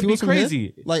 wasn't from the Bay, if it'd he be was from crazy.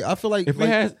 here, like I feel like If we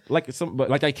had like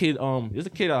that kid, there's a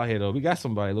kid out here though. We got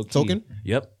somebody. Look, Token?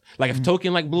 Yep. Like if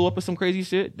Token like blew up with some crazy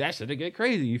shit, that should get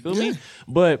crazy. You feel me?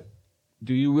 But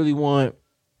do you really want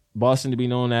Boston to be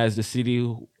known as the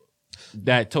city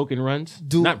that Token runs?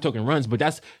 Not Token runs, but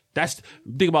that's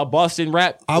think about Boston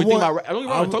rap. I When you think want- about rap- I don't get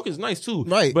me wrong, Token's nice too.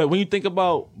 Right. But when you think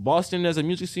about Boston as a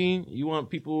music scene, you want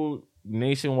people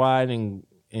nationwide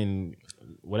and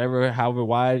however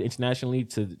wide internationally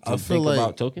to I feel think like-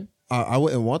 about Token. I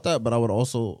wouldn't want that, but I would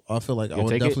also I feel like I You'll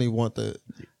would take it? definitely want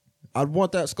I'd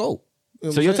want that scope. You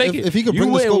know So what you'll I'm saying? take it. If he could you bring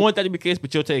the wouldn't scope, want that to be the case,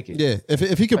 but you'll take it. yeah.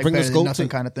 If he could Like bring the better than scope, nothing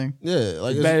to, kind of thing. yeah,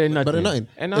 like it's Better than better than nothing. nothing.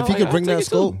 And If he could I'll bring take that it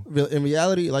too. scope in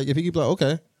reality, like if he could be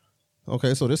like,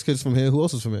 okay, so this kid's from here. Who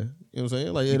else is from here? You know what I'm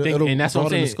saying? Like You think, it'll and that's what I'm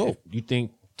broaden saying. the scope. You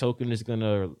think Token is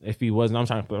gonna? If he wasn't, I'm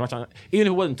trying to. Even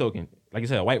if it wasn't Token, like you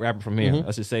said, a white rapper from here.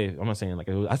 Let's just say, I'm not saying like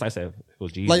it was, as I said, if it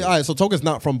was G. Like, all right, so Token's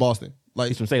not from Boston. Like,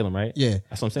 He's from Salem, right? yeah,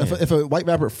 That's what I'm saying. If a white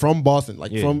rapper from Boston,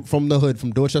 like Yeah. from the hood,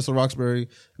 from Dorchester, Roxbury,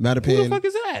 Who the Mattapan, fuck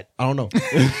is that? I don't know,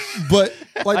 but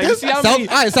like Like, you that's see how, South, many,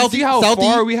 all right, you South, see how South,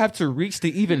 far we have to reach to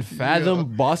even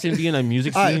fathom Boston being a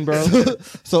music all right, scene, bro?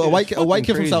 so a white kid fucking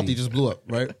from crazy. Southie just blew up,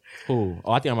 right? Who?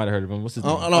 Oh, I think I might have heard of him. What's his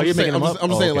name? I'm just saying, I'm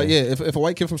just saying, like, yeah. yeah, if a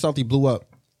white kid from Southie blew up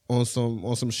on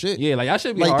some shit, Yeah, like I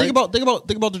should be like hard.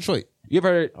 think about Detroit. You ever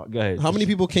heard? Go ahead. How many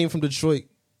people came from Detroit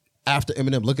after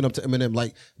Eminem, looking up to Eminem,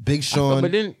 like Big Sean?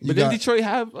 But then you did got- Detroit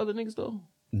have other niggas though?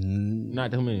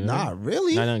 Not too many. right? Not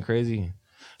really. Not nothing crazy.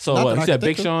 So Not what? that You I said can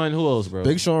Big think of. Sean. Who else, bro?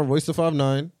 Big Sean, Royce the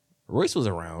 5'9". Royce was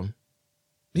around.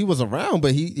 He was around,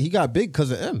 but he got big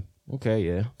because of M, Okay,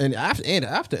 yeah. and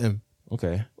after M.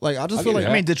 Okay. Like I just I'll feel give like you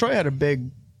I mean, Detroit had a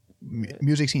big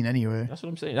music scene anyway, That's what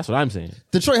I'm saying. That's what I'm saying.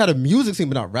 Detroit had a music scene,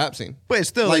 but not rap scene. but it's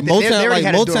still Like like, Motown- they already like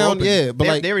had a door Motown, open. yeah, but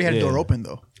like- they already had a door Yeah. open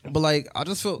though. But like I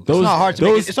just feel Those- It's not hard to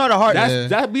make. It's not a hard. That's Yeah.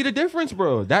 that'd be the difference,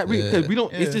 bro. Because we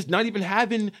don't. It's Yeah. just not even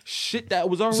having shit that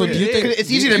was already. So do you there. think- It's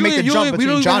easy to make the jump we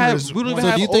don't between even have- genres. We don't even So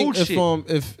have do you think old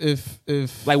shit.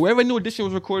 if Like wherever New Edition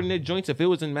was recording their joints, if it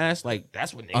was in mass, like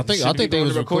that's what I think they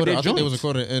was recorded. I think they was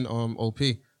recorded in OP.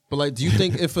 But like, do you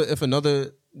think if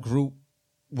another group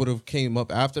would have came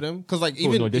up after them? Because like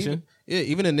New Edition?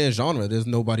 even in their genre, there's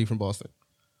nobody from Boston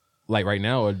like right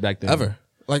now or back then. ever.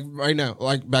 Like right now,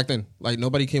 like back then, like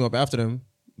nobody came up after them.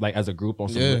 like as a group on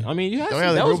some. Yeah. I mean, you had The some,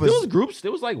 only there other was, group there is- was groups.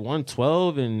 There was like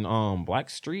 112 and Black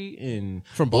Street and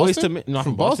From Boys Boston? to Men. Not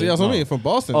From Boston. Yeah, that's what I no. mean. From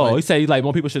Boston. Oh, like, he said like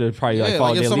more people should have probably like yeah, followed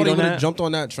like if their somebody lead on would have that. jumped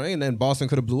on that train, then Boston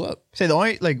could have blew up. Say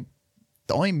the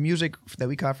only music that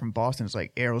we got from Boston is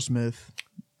like Aerosmith,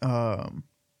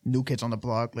 New Kids on the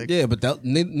Block. Like Yeah, but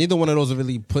neither one of those are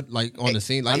really put like on the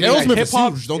scene. Like I mean, like, Aerosmith is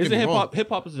hip-hop- huge. Don't get isn't me wrong. hip-hop,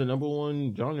 hip-hop is the number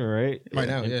one genre, right? Right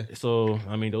now, And yeah. So,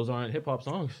 I mean, those aren't hip-hop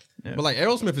songs. But like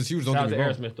Aerosmith is huge. Don't Shout out get to me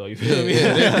wrong. Aerosmith, though. You feel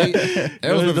Yeah, me?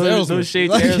 Aerosmith, No Aerosmith. shade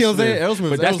to Like, you know what I'm saying? Aerosmith. Aerosmith,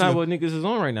 But that's not Aerosmith. what niggas is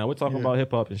on right now. We're talking about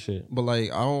hip-hop and shit. But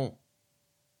like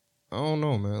I don't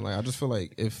know, man. Like I just feel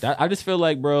like if I just feel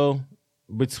like, bro,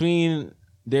 between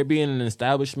there being an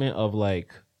establishment of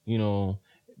like, you know,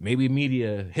 maybe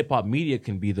hip hop media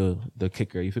can be the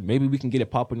kicker. You feel, maybe we can get it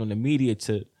popping on the media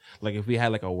to like if we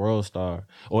had like a world star,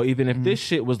 or even if this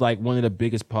shit was like one of the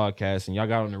biggest podcasts and y'all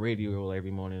got on the radio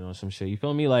every morning or some shit. You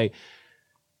feel me? Like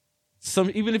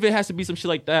even if it has to be some shit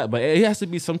like that, but it has to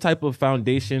be some type of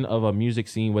foundation of a music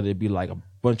scene, whether it be like a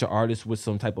bunch of artists with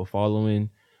some type of following.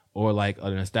 Or like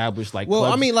an established like well,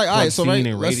 club, I mean, like, all club right, so scene right,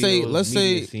 and let's say radio,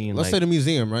 media scene, let's like- say the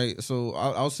museum, right? So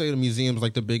I'll say the museum's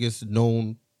like the biggest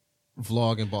known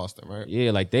vlog in Boston, right?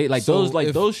 Yeah, like So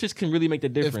those shits can really make the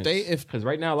difference. they- if- because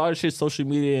right now a lot of shit's social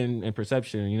media and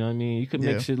perception. You know what I mean? You could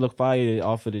make Yeah. shit look fire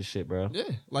off of this shit, bro. Yeah,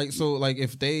 like so, like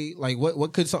if they like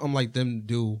what could something like them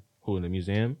do? Who in the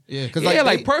museum? Yeah, because Yeah,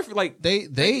 like like perfect. Like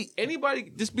they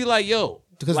anybody just be like, yo,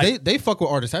 because like, they fuck with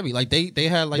artists heavy. Like they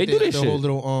had like They do the this whole shit.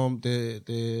 little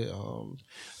the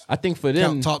I think for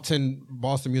them, top 10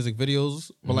 Boston music videos.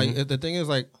 But Mm-hmm. like the thing is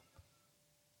like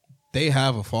they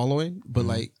have a following, but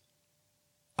like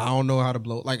I don't know how to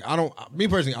blow. Like I don't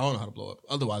know how to blow up.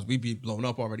 Otherwise we'd be blown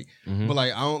up already. Mm-hmm. But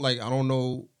like I don't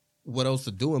know what else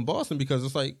to do in Boston because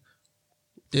it's like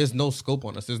there's no scope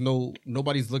on us.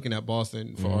 Nobody's looking at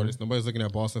Boston for Mm-hmm. artists. Nobody's looking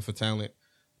at Boston for talent.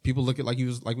 People look at like we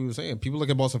were saying. People look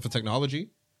at Boston for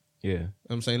technology. yeah, You know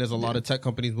what I'm saying there's a lot of tech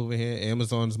companies moving here.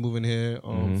 Amazon's moving here.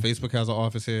 Facebook has an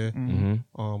office here.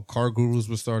 Car Gurus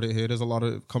was started here. There's a lot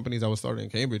of companies that were started in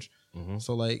Cambridge.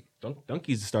 So like,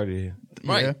 Donkeys started here.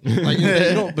 right? Like you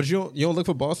don't, but you don't look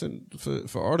for Boston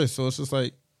for artists. So it's just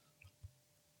like,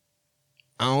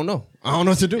 I don't know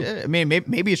what to do. Yeah, I mean,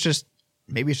 maybe it's just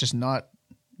not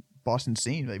Boston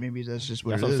scene. Like maybe that's just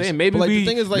what That's it what I'm is. saying. Maybe But, like, the we,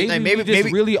 thing is, like- maybe we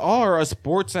just really are a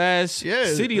sports ass Yeah,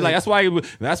 city. like- Like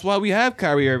that's why we have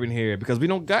Kyrie Irving here, because we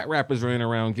don't got rappers running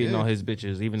around getting all his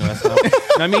bitches. Even though that's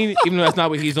not, even though that's not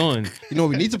what he's on. You know what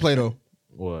we need to play though?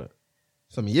 What?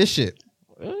 Some of your shit,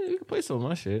 Well, you can play some of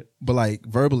my shit. but like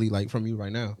verbally, like from you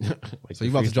right now. Like So the you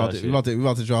about to drop freestyle this? shit. We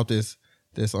about to drop this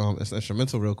this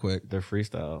instrumental real quick. The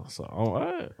freestyle. So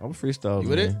I'm freestyle. You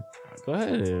with man. Go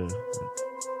ahead. Yeah.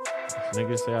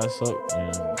 Niggas say I suck. Man.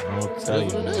 I don't know what to tell you.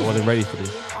 Man. I wasn't ready for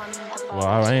this. Well,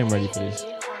 I am ready for this.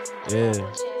 Yeah.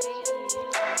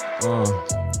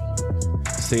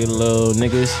 Say little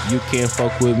niggas, you can't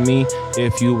fuck with me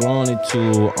if you wanted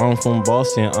to. I'm from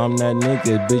Boston, I'm that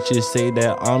nigga. Bitches say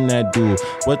that I'm that dude.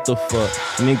 What the fuck?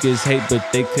 Niggas hate, but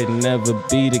they could never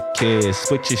be the kid.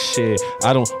 Switch your shit.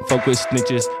 I don't fuck with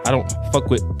snitches. I don't fuck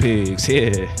with pigs.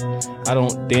 Yeah. I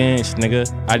don't dance, nigga.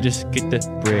 I just get the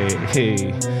bread.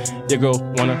 Hey. Your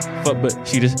girl wanna fuck, but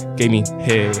she just gave me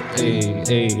head. Hey,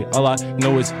 hey. All I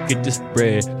know is get this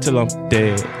bread till I'm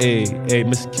dead. Hey, hey.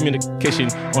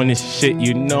 Miscommunication on this shit,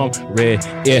 you know I'm red.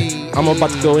 Yeah, I'm about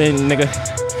to go in, nigga.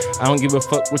 I don't give a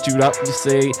fuck what you out to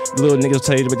say. Little niggas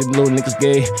tell you that the little niggas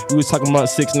gay. We was talking about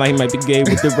 6 9 he might be gay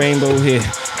with the rainbow hair.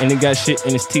 And he got shit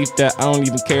in his teeth that I don't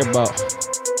even care about.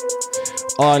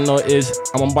 All I know is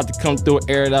I'm about to come through,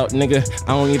 air it out, nigga.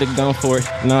 I don't need a gun for it.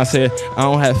 Nah, I said I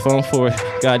don't have fun for it.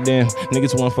 Goddamn,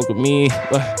 niggas wanna fuck with me,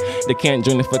 but they can't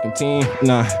join the fucking team.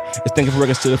 Nah, it's thinking for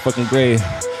records to the fucking grave.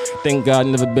 Thank God,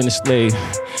 never been a slave.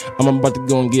 I'm about to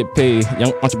go and get paid.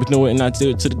 Young entrepreneur, and I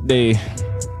till to the day.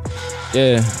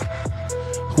 Yeah.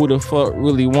 Who the fuck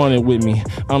really wanted with me?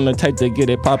 I'm the type to get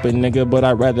it poppin', nigga, but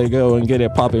I'd rather go and get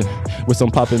it poppin' with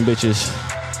some poppin' bitches.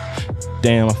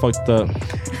 Damn, I fucked up.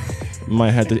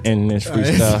 Might have to end this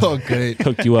freestyle. It's all good.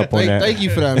 Hook you up on that. Thank you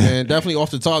for that, man. Definitely off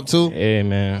the top too. Hey,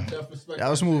 man. That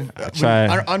was smooth.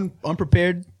 tried.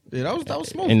 Unprepared. Yeah, that was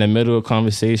smooth. In the middle of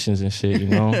conversations and shit, you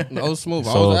know? That was smooth.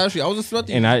 So- I was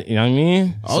expecting. And you know what I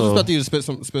mean? I was expecting you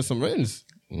to spit some written.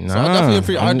 Nah, So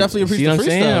I definitely appreciate see what I'm the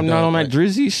saying? freestyle, I'm not dog. on my Like-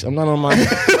 drizzy. I'm not on my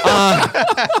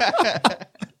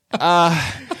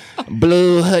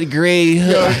blue hood, gray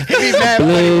hood, Be mad.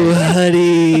 blue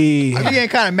hoodie. I'm getting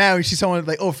kind of mad when you see someone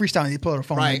like, oh, freestyle, and you pull out a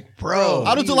phone. Right. Like, bro.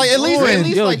 I don't do like at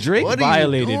least Yo, like Drake what are you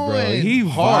violated, bro. doing? He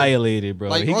Hard. violated, bro.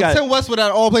 Like He on got 10 Westwood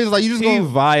at all places. Like you just he go.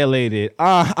 violated.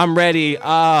 I'm ready.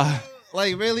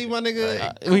 Like really, my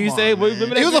nigga. When you say,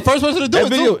 remember He was the first person to do that it,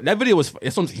 video. too. That video was.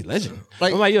 It's some legend.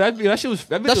 Like- I'm like, yo, that shit was.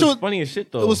 That video shit was was- funny as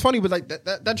shit though. It was funny, but like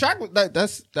that track,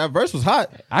 that verse was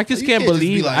hot. I just You can't just be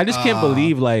believe. like, I just can't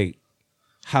believe like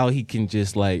how he can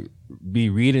just like be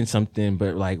reading something,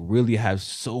 but like really have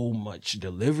so much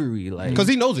delivery. Like because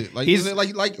he knows it. Like He's-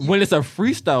 like when it's a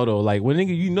freestyle though, like when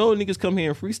nigga, niggas come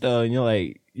here and freestyle, and you're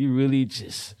like, you really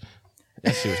just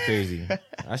that shit was crazy.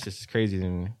 That's just crazy to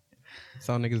me. that's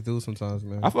how niggas do sometimes,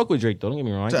 man. I fuck with Drake though. Don't get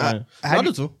me wrong. So, I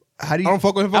do too. How do I don't you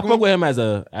fuck with him. I fuck with him as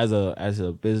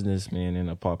a businessman and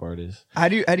a pop artist. how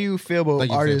do you feel about Like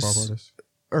you said, pop artists artist.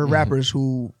 or rappers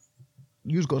who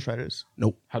use ghostwriters?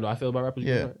 Nope. How do I feel about rappers?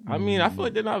 Yeah. I mean, I feel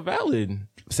like they're not valid.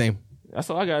 Same. That's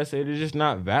all I gotta say. They're just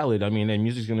not valid. I mean, their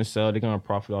music's gonna sell. They're gonna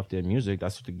profit off their music.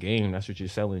 That's what the game. That's what you're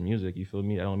selling music. You feel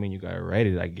me? I don't mean you gotta write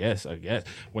it. I guess.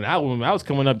 When I was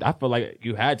coming up, I felt like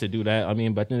you had to do that. I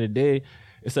mean, but at the end of the day,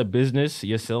 it's a business.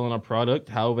 You're selling a product.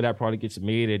 However that product gets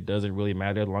made, it doesn't really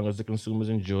matter as long as the consumers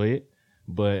enjoy it.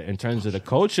 But in terms of the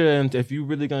culture, and if you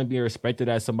really gonna be respected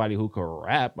as somebody who can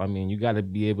rap, I mean, you gotta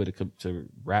be able to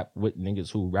rap with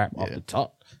niggas who rap off the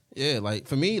top. Yeah, like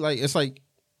for me, like it's like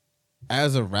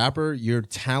as a rapper, your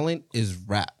talent is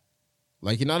rap.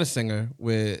 Like you're not a singer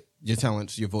where your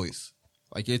talent's your voice.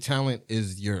 Like your talent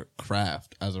is your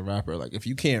craft as a rapper. Like if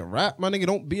you can't rap, my nigga,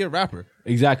 don't be a rapper.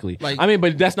 Exactly. Like- I mean,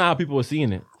 but that's not how people are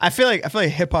seeing it. I feel like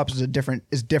hip hop is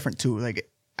different too. Like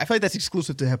I feel like that's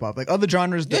exclusive to hip hop. Like other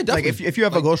genres, Yeah, like definitely. if you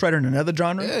have a ghostwriter in another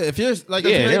genre, Yeah, if you're like, Yeah,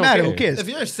 if, they you're, don't matter. care. Who cares? if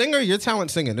you're a singer, your talent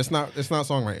singing. It's not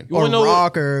songwriting. You or wanna know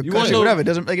rock or you wanna country, know- whatever. It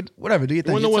doesn't like whatever. Do you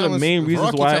think? wanna know one of the main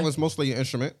reasons why- your talent's mostly your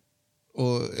instrument,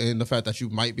 or in the fact that you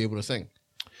might be able to sing.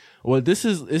 Well, this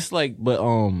is this is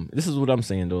what I'm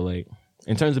saying though. Like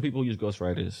in terms of people who use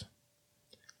ghostwriters,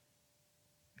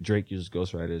 Drake uses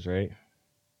ghostwriters, right?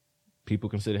 People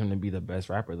consider him to be the best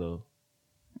rapper though.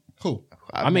 Who?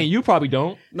 I mean, you probably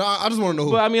don't, No, I just want to know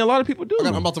who. but I mean, a lot of people do.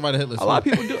 I'm about to write a hit list. A lot of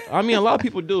people do. I mean, a lot of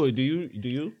people do it. Do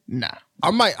you? Nah.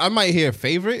 I might hear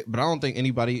favorite, but I don't think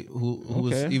anybody who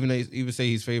was Okay. even say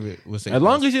he's favorite would say. As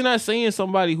long best. as you're not saying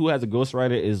somebody who has a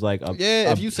ghostwriter is like a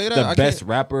Yeah, if you say that, the I best can't-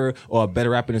 rapper or a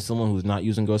better rapper than someone who's not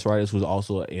using ghostwriters who's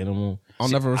also an animal. I'll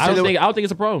never. I don't respect- think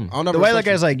it's a problem. I'll never. The way respect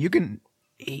like you. is like you can,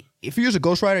 if you use a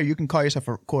ghostwriter, you can call yourself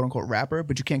a quote unquote rapper,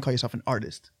 but you can't call yourself an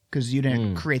artist because you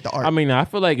didn't create the art. I mean, I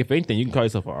feel like if anything, you can call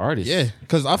yourself an artist. Yeah,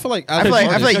 because I feel like I feel like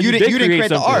Because you you didn't did create the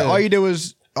create art. something. All you did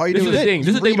was This is the thing. This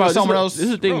is the thing read what about someone else. This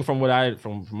is the thing wrote.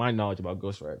 from my knowledge about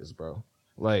ghostwriters, bro.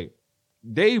 Like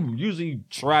they usually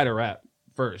try to rap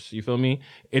first. You feel me?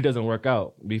 It doesn't work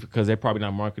out because they're probably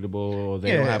not marketable. Or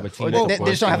they don't have a team. Or that they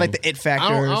supports just don't have them. like the it factor. I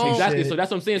don't- or I some don't- Exactly. shit. So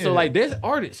that's what I'm saying. So Yeah. like, there's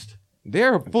artists.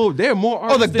 They're more Oh,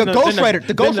 artists. the than ghostwriter.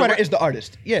 The than ghostwriter is the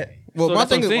artist. Yeah, well, so my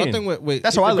that's what thing I'm is, saying. wait.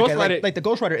 that's how I The look at it. ghostwriter- Like the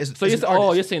ghostwriter is. So is you're an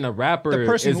artist. you're saying the rapper, The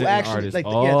person who isn't actually- an artist. like the-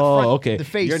 oh, yeah, the front- okay. the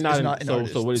face You're not is an- not an so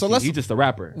artist. so what is So he? let's- He's just a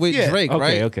rapper. with Yeah. Drake, Okay,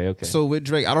 right? okay. So with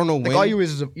Drake, I don't know Like when. all you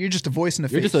is you're just a voice in the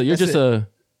face. You're just That's it. a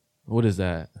what is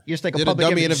that? You're just like a Did a public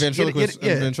dummy in a image. ventriloquist,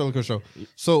 Yeah. ventriloquist show.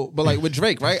 So, but like with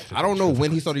Drake, right? I don't know when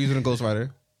he started using a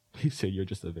ghostwriter, He said you're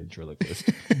just a ventriloquist.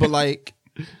 but like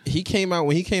when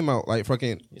he came out, like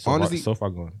fucking honestly, so far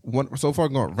gone. so far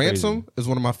gone. Ransom is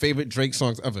one of my favorite Drake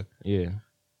songs ever. Yeah,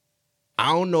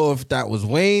 I don't know if that was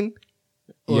Wayne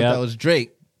or if Yeah. that was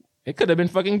Drake. it could have been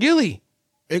fucking Gilly.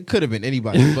 It could have been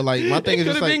anybody, but like my thing It is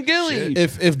just could have like been Gilly.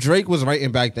 if Drake was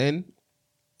writing back then,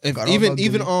 if God, I even love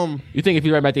even Gilly. You think if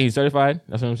he right back there, he's certified?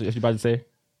 That's what you're about to say.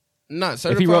 not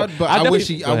If he wrote- certified, but I I wish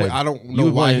definitely- he. go ahead. I don't You know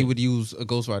would why want he it- would use a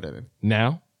ghostwriter then.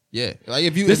 Now, Yeah, like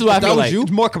if you This is if what I that feel was like. you,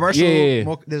 It's more commercial.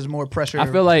 Yeah. There's more pressure. I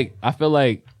feel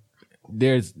like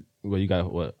there's. Well, you got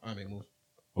what? I make moves.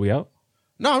 Are we out?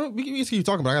 No, we can keep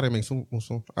talking, but I gotta make some. I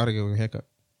gotta get a haircut.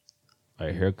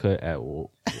 A haircut at.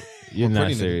 You're I'm not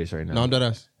pretty serious nigga. right now. No, I'm dead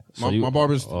ass. So you- My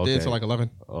barber's okay. dead till like 11.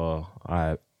 Oh, all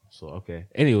right. So okay.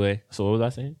 Anyway, so what was I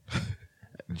saying?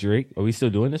 Drake. Are we still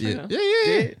doing this right now?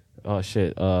 Yeah. Oh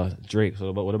shit. Drake.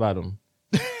 So what about him?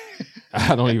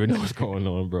 I don't even know what's going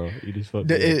on, bro. You just fucking.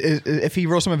 If he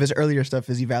wrote some of his earlier stuff,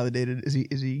 is he validated? Is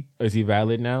he? Is he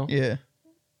valid now? Yeah.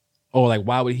 Oh, like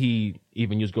why would he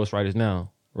even use ghostwriters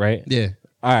now? Right? Yeah.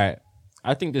 All right.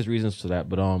 I think there's reasons to that,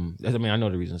 but I mean I know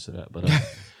the reasons to that, but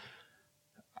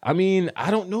I mean,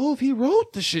 I don't know if he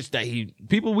wrote the shits that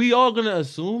we all gonna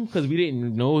assume because we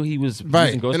didn't know he was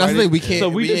Right. using And that's the thing, we ghostwriters. can't- So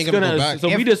we ain't gonna go back. So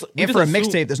And we just for a assume-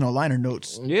 mixtape, there's no liner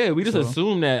notes. Yeah, we just So-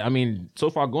 assume that. I mean, So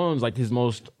Far Gone is like his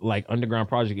most like underground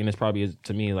project, and it's probably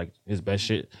to me like his best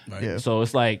shit. Yeah. So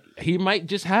it's like he might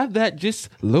just have that just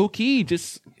low key.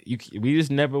 We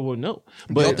just never will know.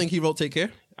 But But you don't think he wrote Take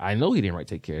Care? I know he didn't write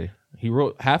Take Care. He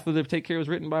wrote half of the Take Care was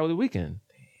written by The Weeknd,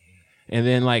 and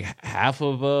then like half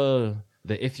of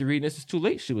the If You Read This It's Too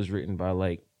Late shit was written by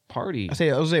like Party.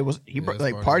 I was he Yeah,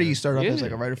 like Party, Party yeah. started off as Yeah.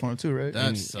 like a writer for him too, right?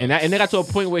 And they got to a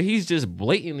point where he's just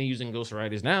blatantly using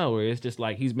ghostwriters now, where it's just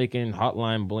like he's making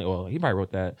Hotline Bling. Well, he probably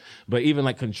wrote that, but even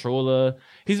like Controller,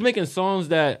 he's making songs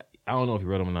that I don't know if he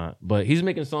wrote them or not, but he's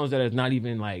making songs that is not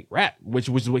even like rap, which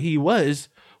was what he was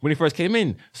when he first came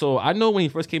in. So I know when he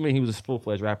first came in, he was a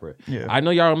full-fledged rapper. Yeah. I know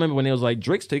y'all remember when it was like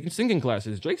Drake's taking singing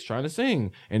classes, Drake's trying to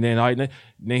sing, and then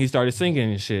he started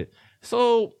singing and shit.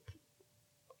 So.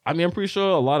 I mean, I'm pretty sure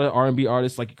a lot of R&B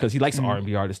artists, like, because he likes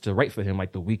R&B artists to write for him,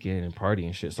 like The Weeknd and Party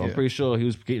and shit. So I'm Yeah. pretty sure he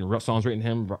was getting songs written to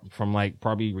him from like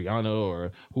probably Rihanna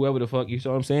or whoever the fuck. You know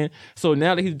what I'm saying? So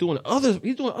now that he's doing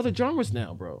other genres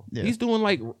now, bro. Yeah. He's doing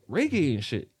like reggae and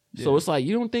shit. So it's like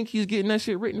you don't think he's getting that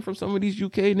shit written from some of these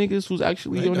UK niggas who's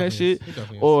actually He doing that definitely shit, is. He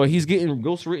definitely is. or he's getting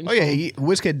ghost written. Oh yeah,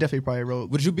 Wizkid definitely probably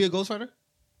wrote. Would you be a ghostwriter?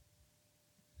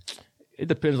 It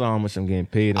depends on how much I'm getting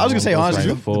paid. I was and gonna who I'm say,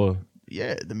 honestly, ghostwriting for.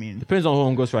 Yeah, I mean, Depends on who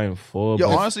I'm ghostwriting for. yo,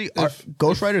 but- honestly,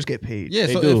 ghostwriters get paid. Yeah.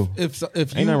 They So do. if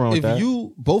Ain't nothing wrong with that.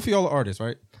 you both of y'all are artists,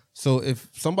 right? So if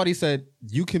somebody said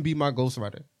you can be my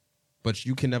ghostwriter, but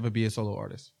you can never be a solo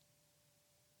artist,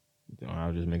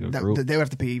 I'll just make a That- group. they would have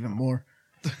to pay even more.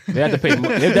 They have to pay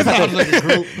more. They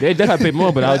definitely have to pay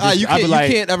more, but I'll just, you I'll be can't like,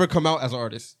 you can't ever come out as an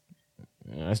artist.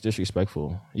 "Yeah, that's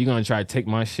disrespectful. You're gonna try to take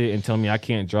my shit and tell me I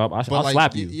can't drop. I'll But like,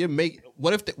 slap you. You make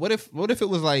what if it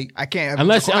was like I can't. Ever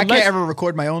Unless- I unless- can't ever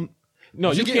record my own. No,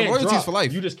 But you you getting can't royalties drop. for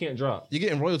life. You just can't drop, you're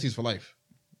getting royalties for life.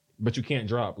 but you can't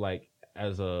drop like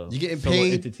as a You getting solo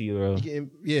paid. entity or You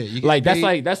getting, yeah, you getting like that's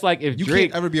paid. like if You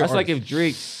Drake. can't ever be an that's like artist. if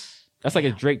Drake. That's like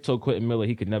if Drake told Quentin Miller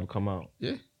he could never come out.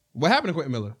 Yeah. What happened to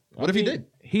Quentin Miller? What if he did?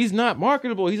 He's not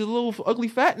marketable. He's a little ugly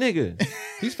fat nigga.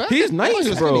 He's fat. He's I thought he nice,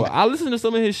 was bro. skinny. I listen to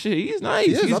some of his shit. He's nice.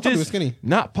 He is. I He's thought he was just skinny.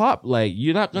 not pop. Like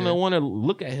you're not gonna Yeah. want to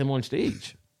look at him on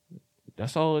stage.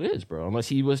 That's all it is, bro. Unless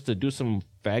he was to do some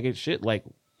faggot shit like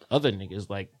other niggas,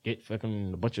 like get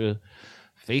fucking a bunch of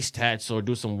face tats or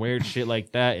do some weird shit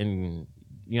like that, and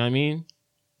you know what I mean?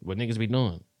 What niggas be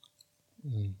doing?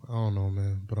 I don't know,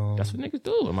 man. But That's what niggas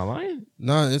do. Am I lying?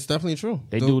 no, it's definitely true.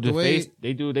 They do the face.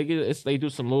 They do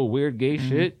some little weird gay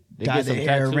shit. They Dye get some their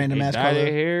hair, tattoos. random They ass dye their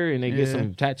color. hair and they get Yeah.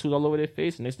 some tattoos all over their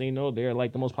face. And next thing you know, they're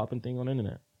like the most popping thing on the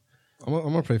internet. I'm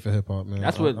gonna pray for hip hop, man.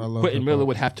 That's what I love Quentin hip-hop. Miller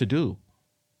would have to do.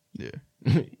 Yeah,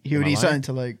 he Am would I need lying? something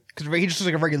to like, because he's just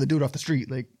like a regular dude off the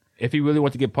street. Like, If he really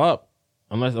wants to get pop,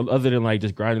 unless other than like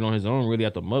just grinding on his own, really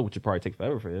out the mud, which would probably take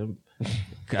forever for him.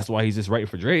 That's why he's just writing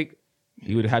for Drake.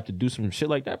 He would have to do some shit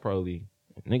like that probably.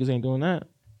 Niggas ain't doing that.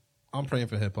 I'm praying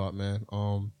for hip hop, man.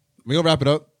 We gonna wrap it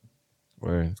up.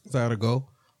 Word. So I gotta go.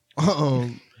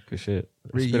 Good shit.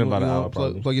 Reed, It's been about an hour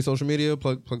plug your social media,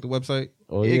 plug the website.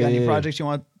 Oh, you got any projects you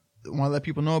want to let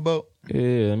people know about?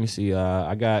 Yeah, let me see.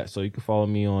 I got, so you can follow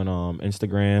me on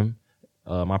Instagram.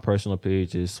 My personal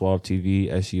page is Suave TV,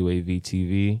 SUAV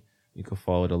TV. You can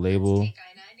follow the label,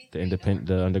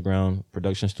 the underground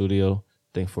production studio,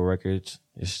 Thankful Records.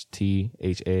 It's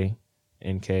THANKFUL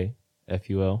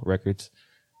Records.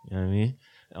 You know what I mean?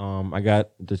 I got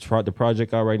the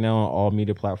project out right now on all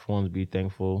media platforms. Be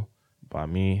Thankful by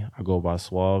me. I go by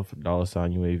Suave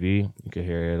 $UAV. You can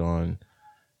hear it on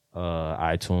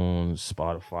iTunes,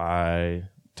 Spotify,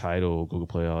 Tidal, Google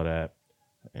Play, all that.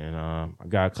 And I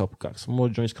got some more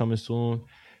joints coming soon.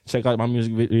 Check out my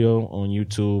music video on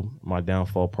YouTube, My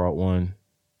Downfall Part 1.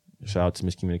 Shout out to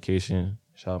Miscommunication.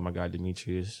 Shout out my guy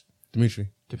Demetrius. Dimitri.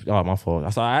 Oh, my fault.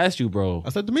 That's all I asked you, bro. I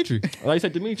said Dimitri. Like I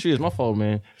said, Demetrius, my fault,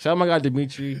 man. Shout out my guy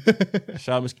Dimitri.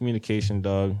 Shout out Miscommunication,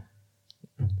 dog.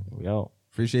 We out.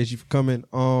 Appreciate you for coming.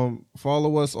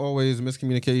 Follow us always,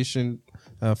 Miscommunication,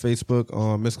 Facebook,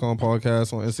 Miscom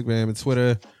Podcast on Instagram and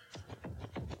Twitter.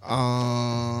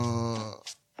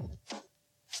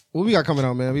 What we got coming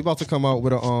out, man? We about to come out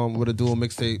with a dual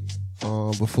mixtape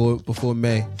before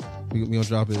May. We gonna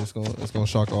drop it. It's gonna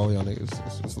shock all y'all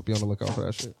niggas. Just be on the lookout for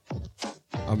that shit.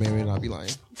 I may or may not be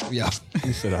lying. Yeah.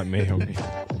 You said I may or may.